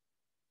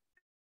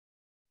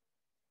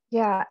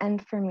 Yeah,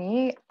 and for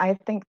me, I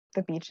think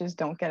the beaches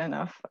don't get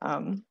enough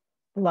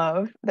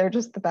love. They're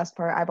just the best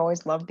part. I've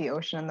always loved the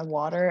ocean and the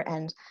water,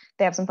 and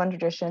they have some fun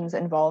traditions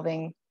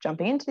involving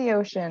jumping into the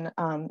ocean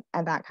and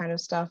that kind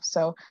of stuff.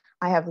 So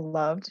I have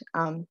loved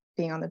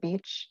being on the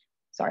beach.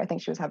 Sorry, I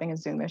think she was having a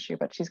Zoom issue,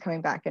 but she's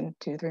coming back in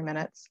 2-3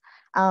 minutes.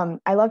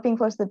 I love being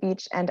close to the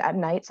beach, and at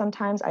night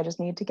sometimes I just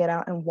need to get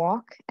out and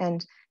walk,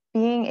 and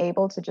being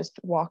able to just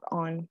walk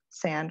on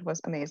sand was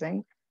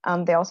amazing.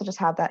 They also just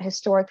have that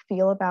historic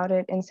feel about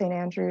it in St.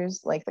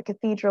 Andrews, like the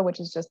cathedral, which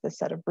is just this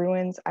set of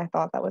ruins. I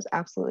thought that was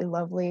absolutely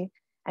lovely.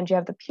 And you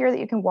have the pier that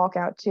you can walk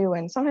out to,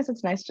 and sometimes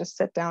it's nice to just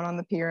sit down on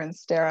the pier and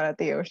stare out at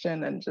the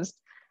ocean and just,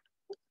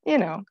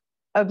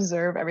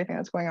 observe everything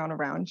that's going on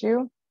around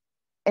you.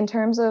 In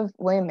terms of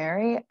William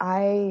Mary,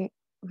 I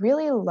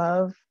really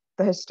love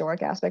the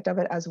historic aspect of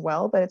it as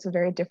well, but it's a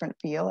very different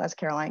feel, as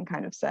Caroline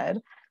kind of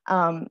said.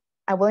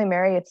 At William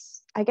Mary,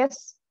 it's, I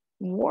guess,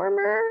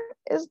 warmer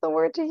is the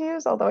word to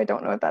use, although I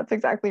don't know if that's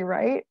exactly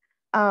right.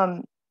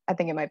 I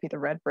think it might be the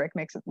red brick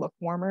makes it look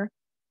warmer.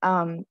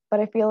 But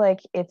I feel like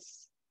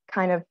it's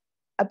kind of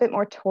a bit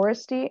more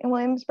touristy in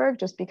Williamsburg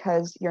just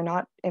because you're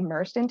not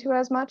immersed into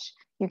as much.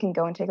 You can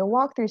go and take a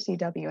walk through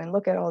CW and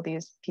look at all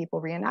these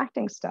people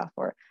reenacting stuff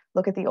or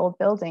look at the old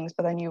buildings,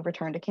 but then you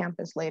return to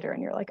campus later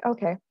and you're like,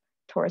 okay,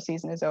 tourist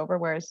season is over.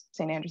 Whereas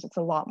St. Andrews, it's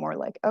a lot more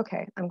like,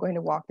 okay, I'm going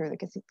to walk through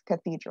the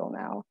cathedral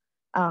now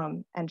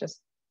and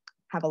just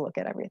have a look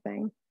at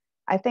everything.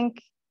 I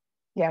think,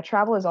 yeah,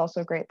 travel is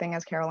also a great thing,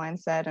 as Caroline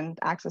said, and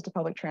access to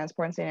public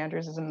transport in St.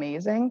 Andrews is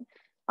amazing.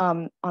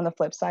 On the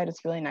flip side,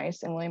 it's really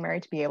nice in William & Mary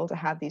to be able to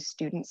have these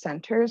student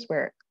centers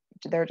where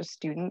there are just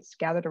students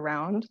gathered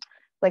around.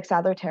 Like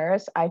Sadler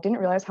Terrace, I didn't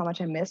realize how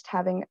much I missed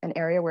having an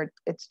area where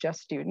it's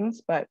just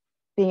students, but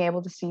being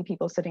able to see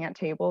people sitting at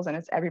tables and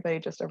it's everybody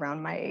just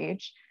around my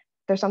age,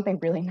 there's something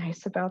really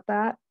nice about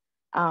that.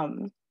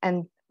 And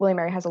William &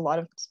 Mary has a lot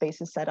of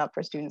spaces set up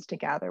for students to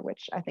gather,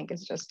 which I think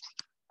is just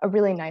a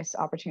really nice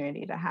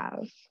opportunity to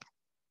have.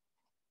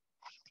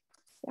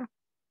 Yeah.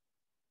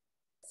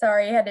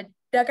 Sorry, I had to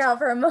duck out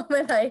for a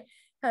moment. I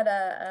had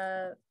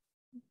a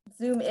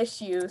Zoom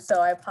issue,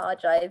 so I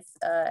apologize,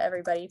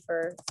 everybody,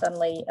 for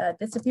suddenly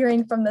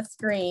disappearing from the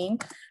screen.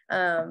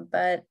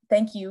 But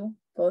thank you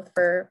both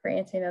for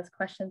answering those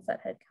questions that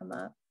had come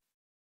up.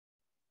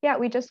 Yeah,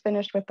 we just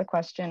finished with the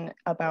question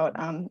about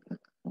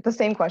the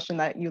same question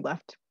that you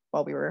left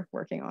while we were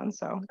working on,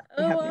 so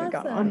we haven't even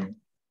gone on.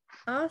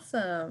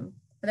 Awesome.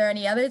 Are there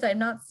any others? I'm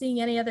not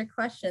seeing any other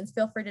questions.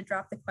 Feel free to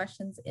drop the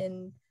questions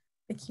in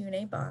the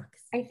Q&A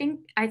box. I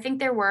think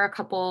there were a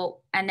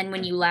couple, and then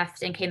when you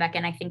left and came back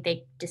in, I think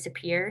they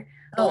disappear.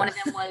 But one of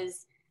them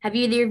was, have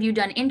either of you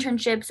done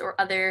internships or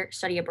other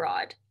study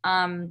abroad?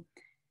 I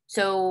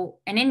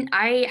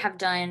have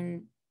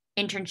done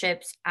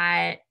internships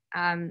at,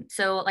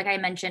 so like I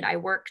mentioned, I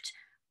worked,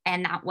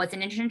 and that was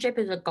an internship, it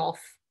was a golf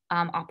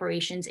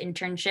operations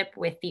internship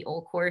with the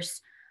old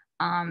course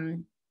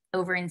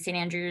over in St.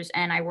 Andrews.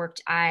 And I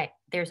worked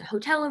there's a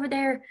hotel over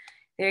there,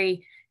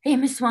 very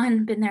famous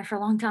one, been there for a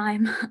long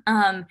time.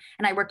 And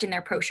I worked in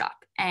their pro shop,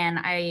 and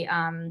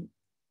I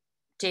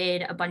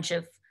did a bunch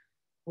of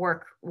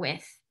work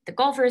with the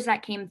golfers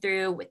that came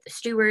through, with the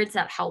stewards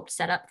that helped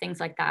set up things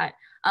like that.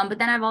 But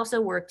then I've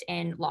also worked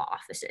in law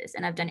offices,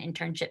 and I've done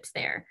internships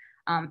there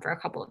for a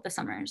couple of the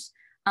summers.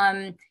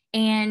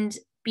 And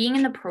being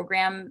in the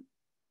program,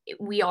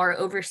 we are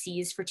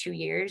overseas for 2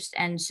 years.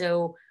 And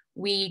so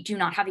we do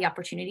not have the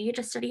opportunity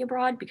to study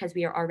abroad because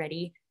we are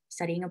already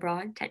studying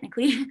abroad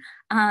technically.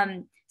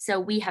 So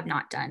we have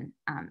not done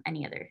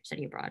any other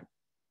study abroad.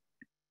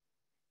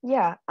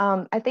 Yeah,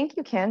 I think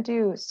you can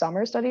do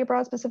summer study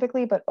abroad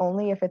specifically, but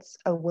only if it's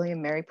a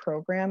William & Mary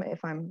program,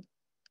 if I'm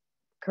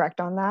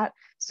correct on that.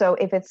 So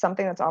if it's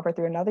something that's offered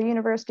through another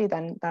university,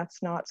 then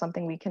that's not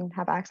something we can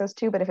have access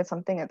to. But if it's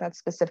something that's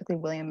specifically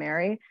William &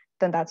 Mary,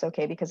 then that's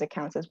okay because it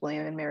counts as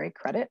William & Mary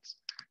credits.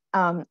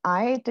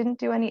 I didn't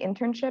do any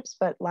internships,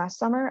 but last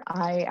summer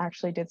I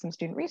actually did some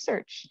student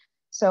research.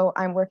 So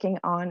I'm working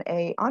on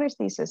an honors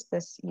thesis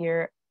this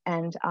year,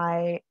 and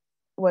I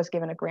was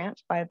given a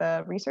grant by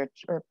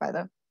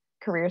the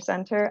Career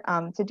Center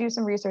to do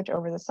some research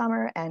over the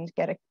summer and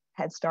get a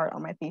head start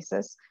on my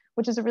thesis,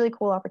 which is a really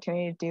cool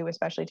opportunity to do,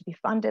 especially to be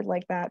funded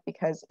like that,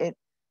 because it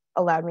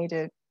allowed me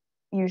to,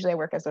 usually I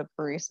work as a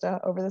barista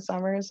over the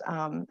summers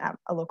at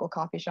a local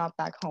coffee shop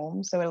back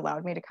home. So it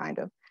allowed me to kind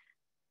of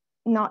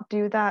not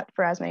do that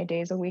for as many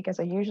days a week as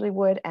I usually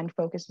would and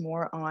focus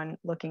more on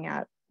looking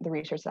at the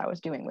research that I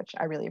was doing, which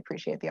I really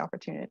appreciate the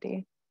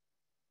opportunity.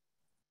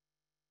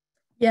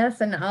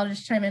 Yes, and I'll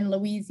just chime in,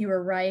 Louise, you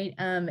were right.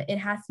 It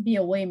has to be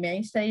a William &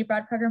 Mary study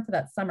abroad program for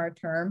that summer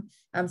term.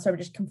 So I'm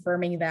just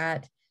confirming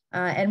that.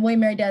 And William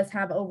 & Mary does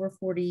have over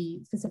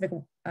 40 specific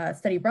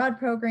study abroad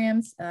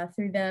programs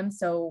through them.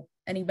 So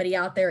anybody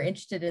out there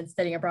interested in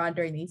studying abroad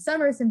during these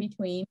summers in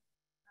between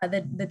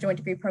the joint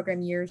degree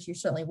program years, you're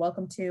certainly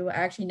welcome to. I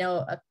actually know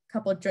a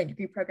couple of joint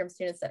degree program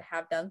students that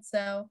have done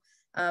so.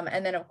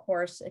 And then of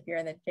course, if you're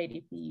in the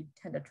JDP, you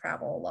tend to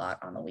travel a lot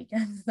on the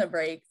weekends and the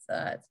breaks.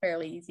 It's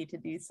fairly easy to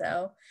do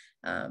so.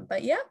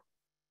 But yeah,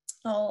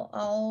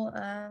 all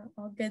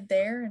good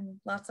there and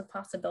lots of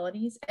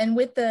possibilities. And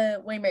with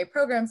the William & Mary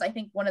programs, I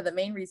think one of the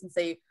main reasons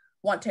they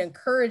want to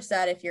encourage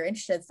that if you're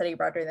interested in studying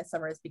abroad during the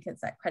summer is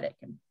because that credit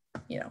can,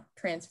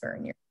 transfer,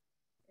 and it's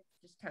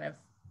just kind of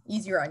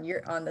easier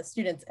on the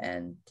students'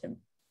 end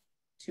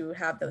to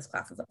have those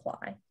classes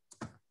apply.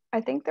 I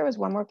think there was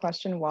one more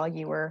question while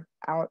you were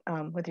out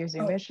with your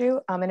Zoom issue,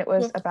 and it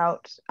was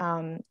about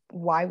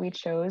why we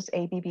chose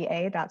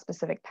ABBA, that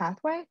specific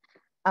pathway.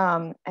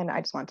 And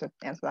I just wanted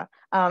to answer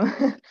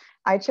that.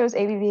 I chose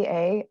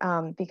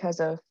ABBA because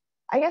of,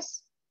 I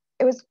guess,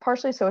 it was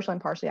partially social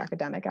and partially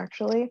academic,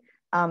 actually.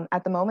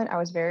 At the moment, I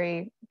was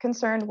very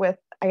concerned with,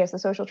 I guess, the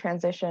social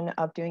transition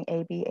of doing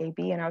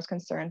AB, and I was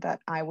concerned that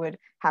I would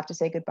have to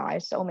say goodbye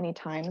so many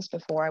times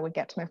before I would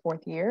get to my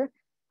 4th year.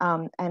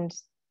 And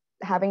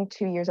having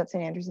 2 years at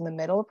St. Andrews in the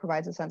middle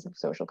provides a sense of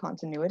social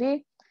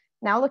continuity.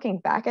 Now looking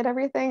back at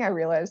everything, I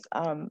realized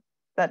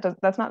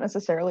that's not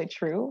necessarily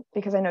true,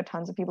 because I know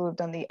tons of people who've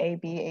done the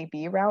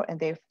AB route and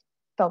they've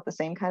felt the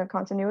same kind of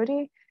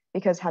continuity,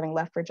 because having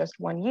left for just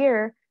 1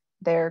 year,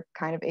 they're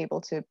kind of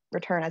able to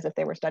return as if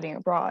they were studying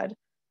abroad,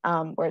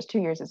 whereas 2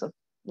 years is a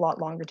lot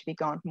longer to be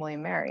gone from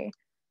William & Mary.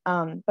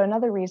 But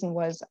another reason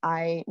was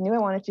I knew I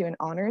wanted to do an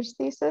honors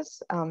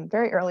thesis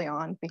very early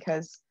on,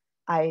 because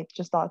I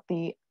just thought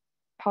the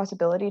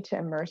possibility to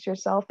immerse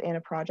yourself in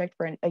a project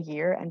for a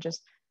year and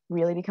just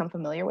really become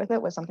familiar with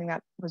it was something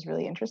that was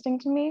really interesting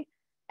to me.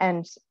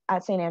 And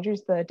at St.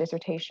 Andrews, the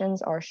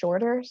dissertations are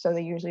shorter, so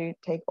they usually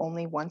take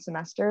only one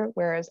semester,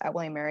 whereas at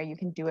William & Mary, you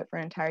can do it for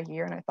an entire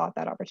year. And I thought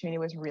that opportunity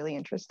was really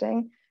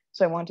interesting.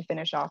 So I wanted to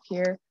finish off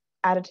here,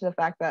 added to the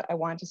fact that I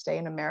wanted to stay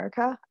in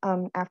America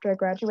after I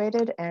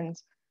graduated. And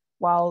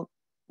while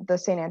the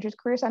St. Andrews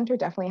Career Center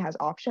definitely has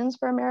options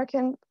for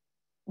American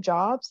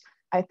jobs,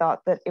 I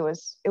thought that it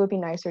would be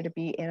nicer to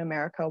be in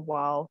America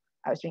while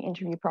I was doing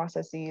interview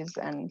processes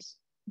and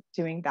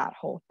doing that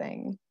whole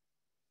thing.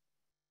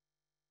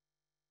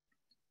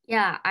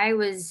 Yeah, I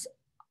was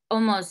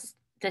almost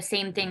the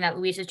same thing that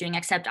Louise was doing,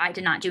 except I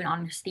did not do an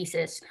honors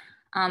thesis.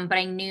 But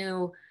I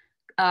knew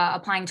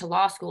applying to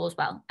law school as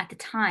well. At the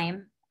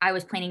time, I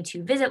was planning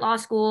to visit law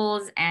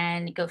schools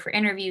and go for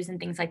interviews and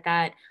things like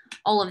that.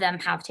 All of them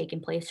have taken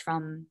place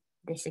from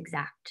this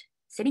exact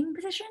sitting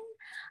position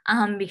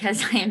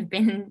because I have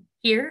been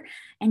here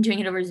and doing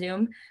it over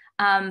Zoom.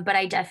 But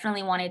I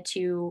definitely wanted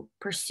to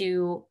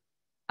pursue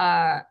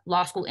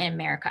law school in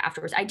America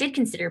afterwards. I did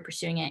consider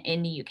pursuing it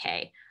in the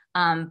UK,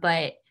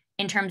 but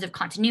in terms of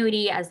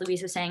continuity, as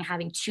Louise was saying,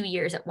 having 2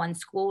 years at one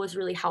school was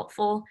really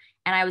helpful.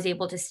 And I was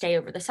able to stay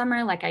over the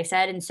summer, like I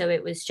said. And so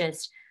it was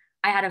just,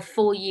 I had a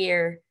full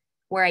year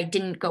where I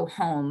didn't go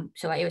home.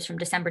 So it was from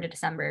December to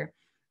December.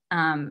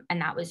 And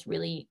that was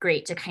really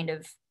great to kind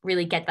of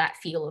really get that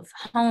feel of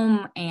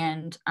home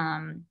and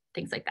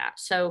things like that.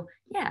 So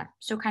yeah,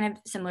 so kind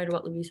of similar to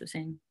what Louise was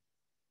saying.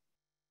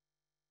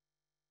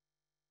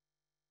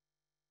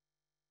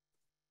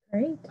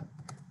 Great.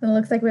 It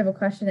looks like we have a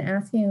question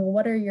asking,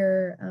 what are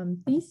your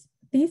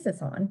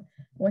thesis on?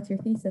 What's your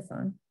thesis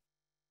on?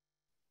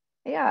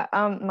 Yeah,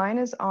 mine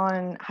is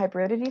on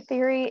hybridity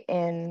theory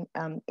in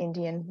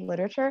Indian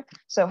literature.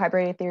 So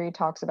hybridity theory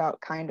talks about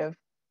kind of,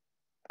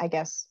 I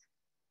guess,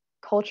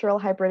 cultural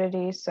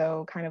hybridity.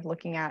 So kind of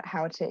looking at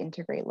how to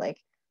integrate, like,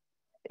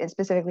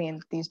 specifically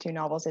in these two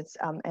novels, it's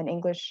an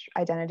English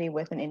identity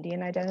with an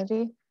Indian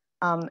identity.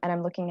 And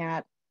I'm looking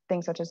at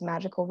things such as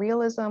magical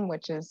realism,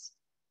 which is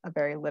a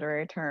very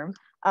literary term,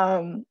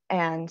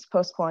 and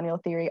post-colonial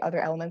theory,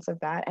 other elements of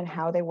that, and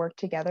how they work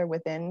together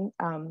within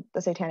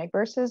the Satanic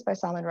Verses by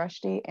Salman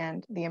Rushdie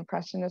and The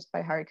Impressionist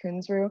by Hari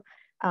Kunzru,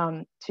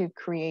 to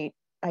create,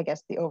 I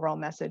guess, the overall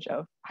message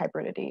of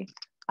hybridity,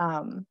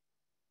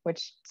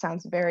 which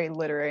sounds very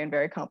literary and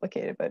very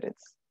complicated, but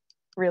it's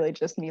really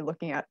just me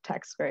looking at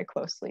text very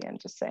closely and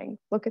just saying,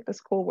 look at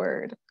this cool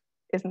word.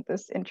 Isn't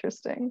this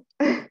interesting?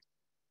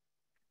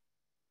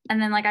 And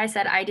then, like I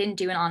said, I didn't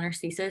do an honors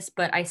thesis,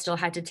 but I still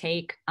had to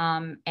take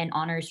an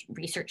honors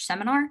research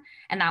seminar,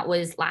 and that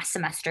was last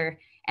semester.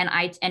 And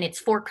it's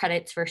 4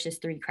 credits versus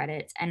 3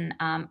 credits. And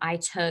I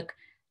took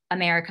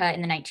America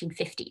in the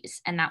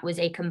 1950s, and that was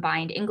a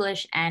combined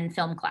English and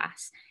film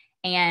class.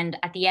 And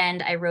at the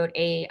end, I wrote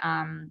a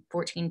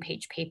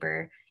 14-page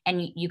paper,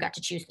 and you got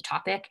to choose the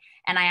topic.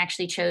 And I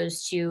actually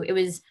chose to, it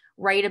was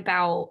write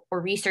about or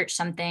research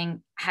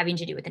something having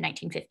to do with the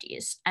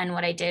 1950s. And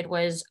what I did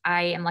was,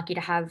 I am lucky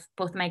to have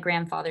both my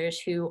grandfathers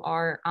who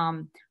are,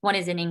 one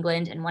is in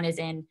England and one is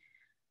in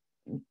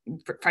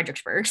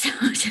Fredericksburg, so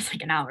it's just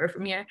like an hour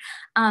from here.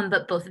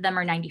 But both of them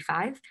are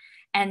 95.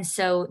 And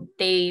so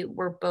they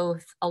were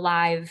both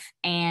alive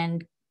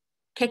and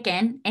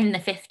kicking in the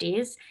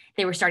 50s.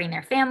 They were starting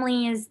their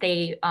families.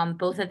 They,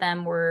 both of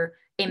them were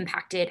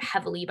impacted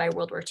heavily by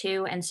World War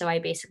II. And so I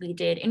basically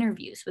did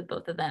interviews with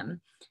both of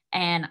them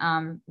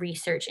and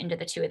research into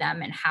the two of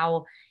them and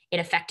how it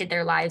affected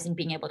their lives and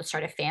being able to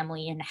start a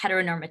family and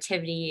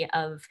heteronormativity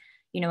of,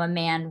 you know, a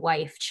man,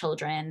 wife,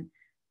 children,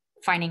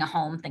 finding a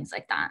home, things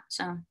like that.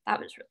 So that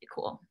was really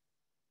cool.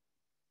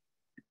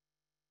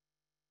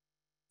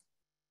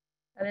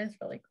 That is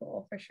really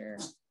cool for sure.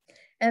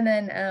 And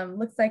then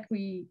looks like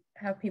we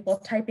have people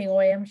typing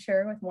away, I'm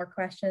sure, with more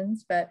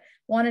questions, but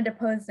wanted to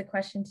pose the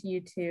question to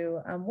you too.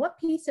 What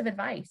piece of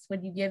advice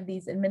would you give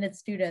these admitted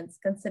students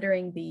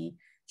considering the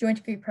joint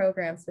degree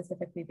program,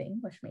 specifically the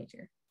English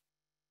major?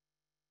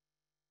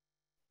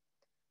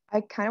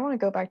 I kind of want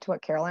to go back to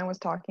what Caroline was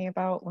talking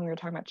about when we were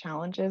talking about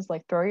challenges,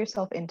 like throw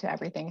yourself into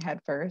everything head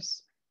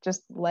first.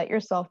 Just let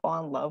yourself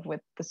fall in love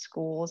with the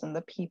schools and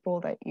the people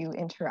that you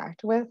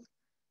interact with.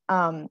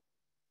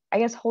 I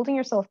guess holding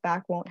yourself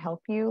back won't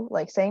help you.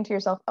 Like saying to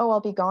yourself, oh,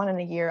 I'll be gone in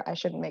a year, I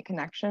shouldn't make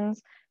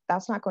connections.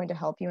 That's not going to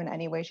help you in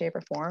any way, shape,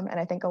 or form. And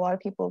I think a lot of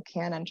people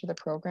can enter the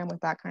program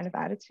with that kind of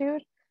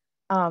attitude.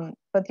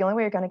 But the only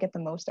way you're going to get the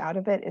most out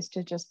of it is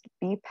to just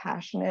be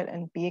passionate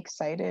and be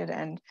excited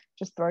and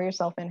just throw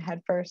yourself in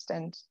head first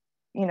and,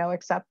 you know,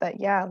 accept that,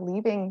 yeah,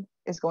 leaving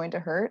is going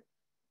to hurt,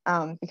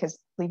 because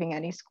leaving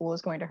any school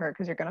is going to hurt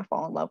because you're going to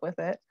fall in love with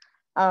it.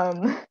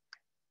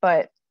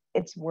 But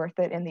it's worth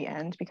it in the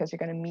end because you're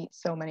going to meet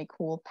so many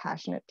cool,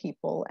 passionate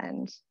people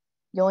and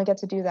you only get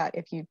to do that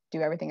if you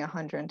do everything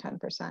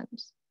 110%.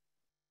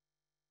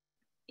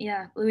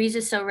 Yeah, Louise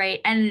is so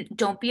right. And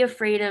don't be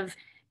afraid of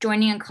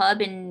joining a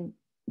club and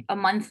a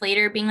month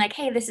later being like,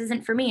 hey, this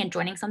isn't for me, and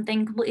joining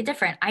something completely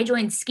different. I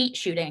joined skeet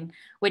shooting,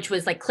 which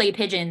was like clay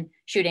pigeon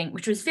shooting,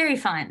 which was very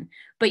fun,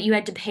 but you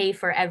had to pay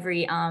for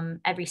every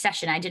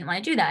session. I didn't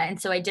want to do that.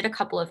 And so I did a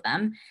couple of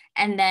them.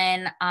 And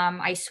then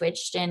I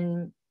switched,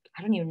 and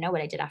I don't even know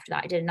what I did after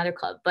that. I did another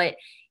club, but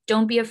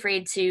don't be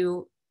afraid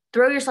to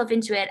throw yourself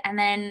into it and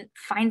then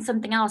find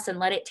something else and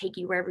let it take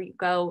you wherever you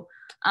go.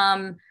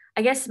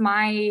 I guess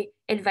my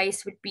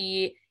advice would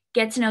be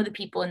get to know the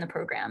people in the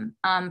program.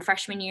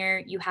 Freshman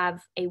year, you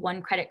have a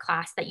 1-credit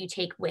class that you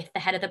take with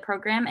the head of the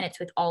program, and it's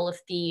with all of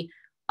the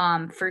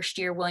first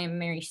year William &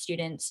 Mary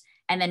students.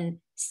 And then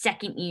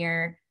second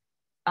year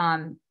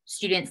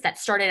students that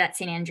started at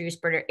St. Andrews,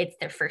 but it's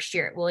their first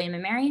year at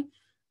William & Mary.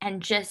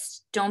 And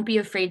just don't be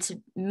afraid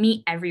to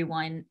meet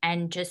everyone.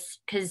 And just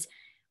because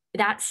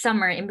that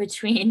summer in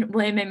between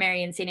William &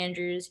 Mary and St.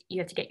 Andrews, you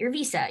have to get your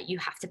visa, you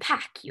have to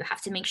pack, you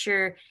have to make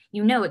sure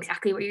you know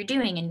exactly what you're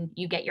doing, and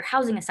you get your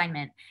housing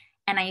assignment.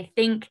 And I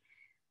think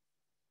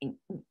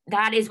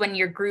that is when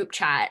your group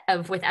chat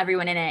of with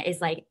everyone in it is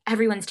like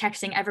everyone's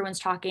texting, everyone's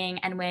talking.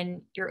 And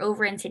when you're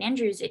over in St.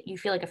 Andrews, you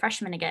feel like a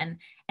freshman again.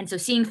 And so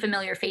seeing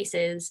familiar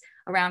faces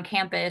around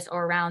campus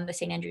or around the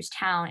St. Andrews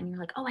town, and you're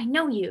like, oh, I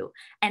know you,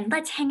 and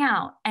let's hang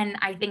out. And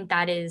I think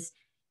that is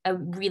a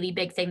really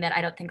big thing that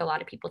I don't think a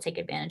lot of people take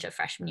advantage of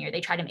freshman year.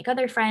 They try to make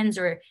other friends,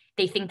 or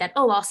they think that,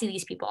 oh, I'll see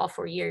these people all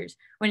 4 years,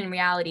 when in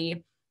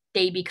reality,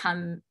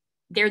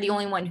 they're the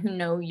only one who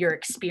know your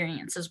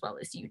experience as well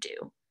as you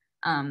do.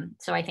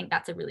 So I think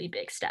that's a really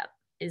big step,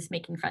 is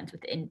making friends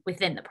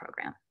within the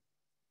program.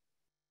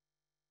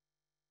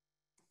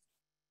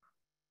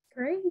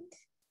 Great.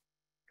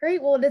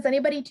 Great. Well, does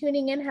anybody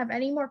tuning in have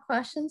any more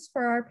questions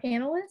for our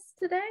panelists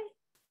today?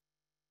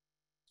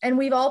 And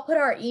we've all put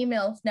our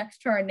emails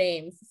next to our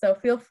names, so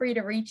feel free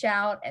to reach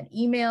out and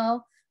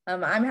email.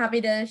 I'm happy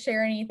to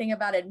share anything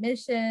about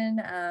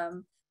admission,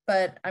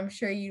 but I'm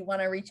sure you want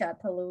to reach out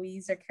to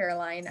Louise or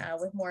Caroline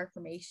with more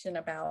information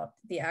about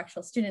the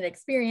actual student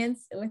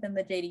experience within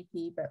the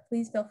JDP, but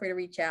please feel free to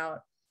reach out.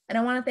 And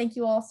I want to thank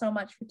you all so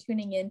much for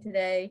tuning in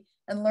today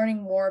and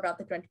learning more about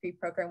the joint degree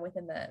program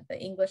within the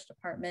English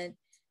department.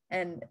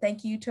 And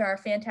thank you to our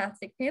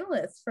fantastic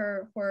panelists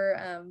for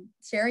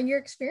sharing your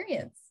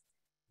experience.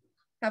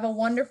 Have a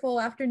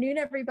wonderful afternoon,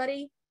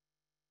 everybody.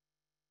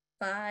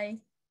 Bye.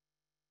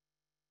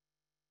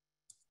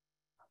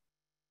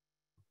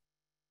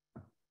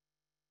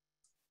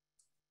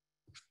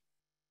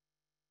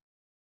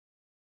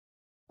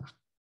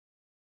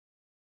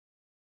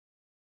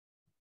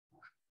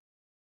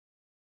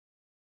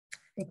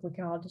 I think we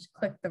can all just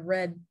click the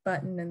red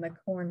button in the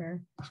corner.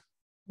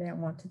 They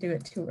don't want to do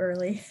it too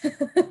early.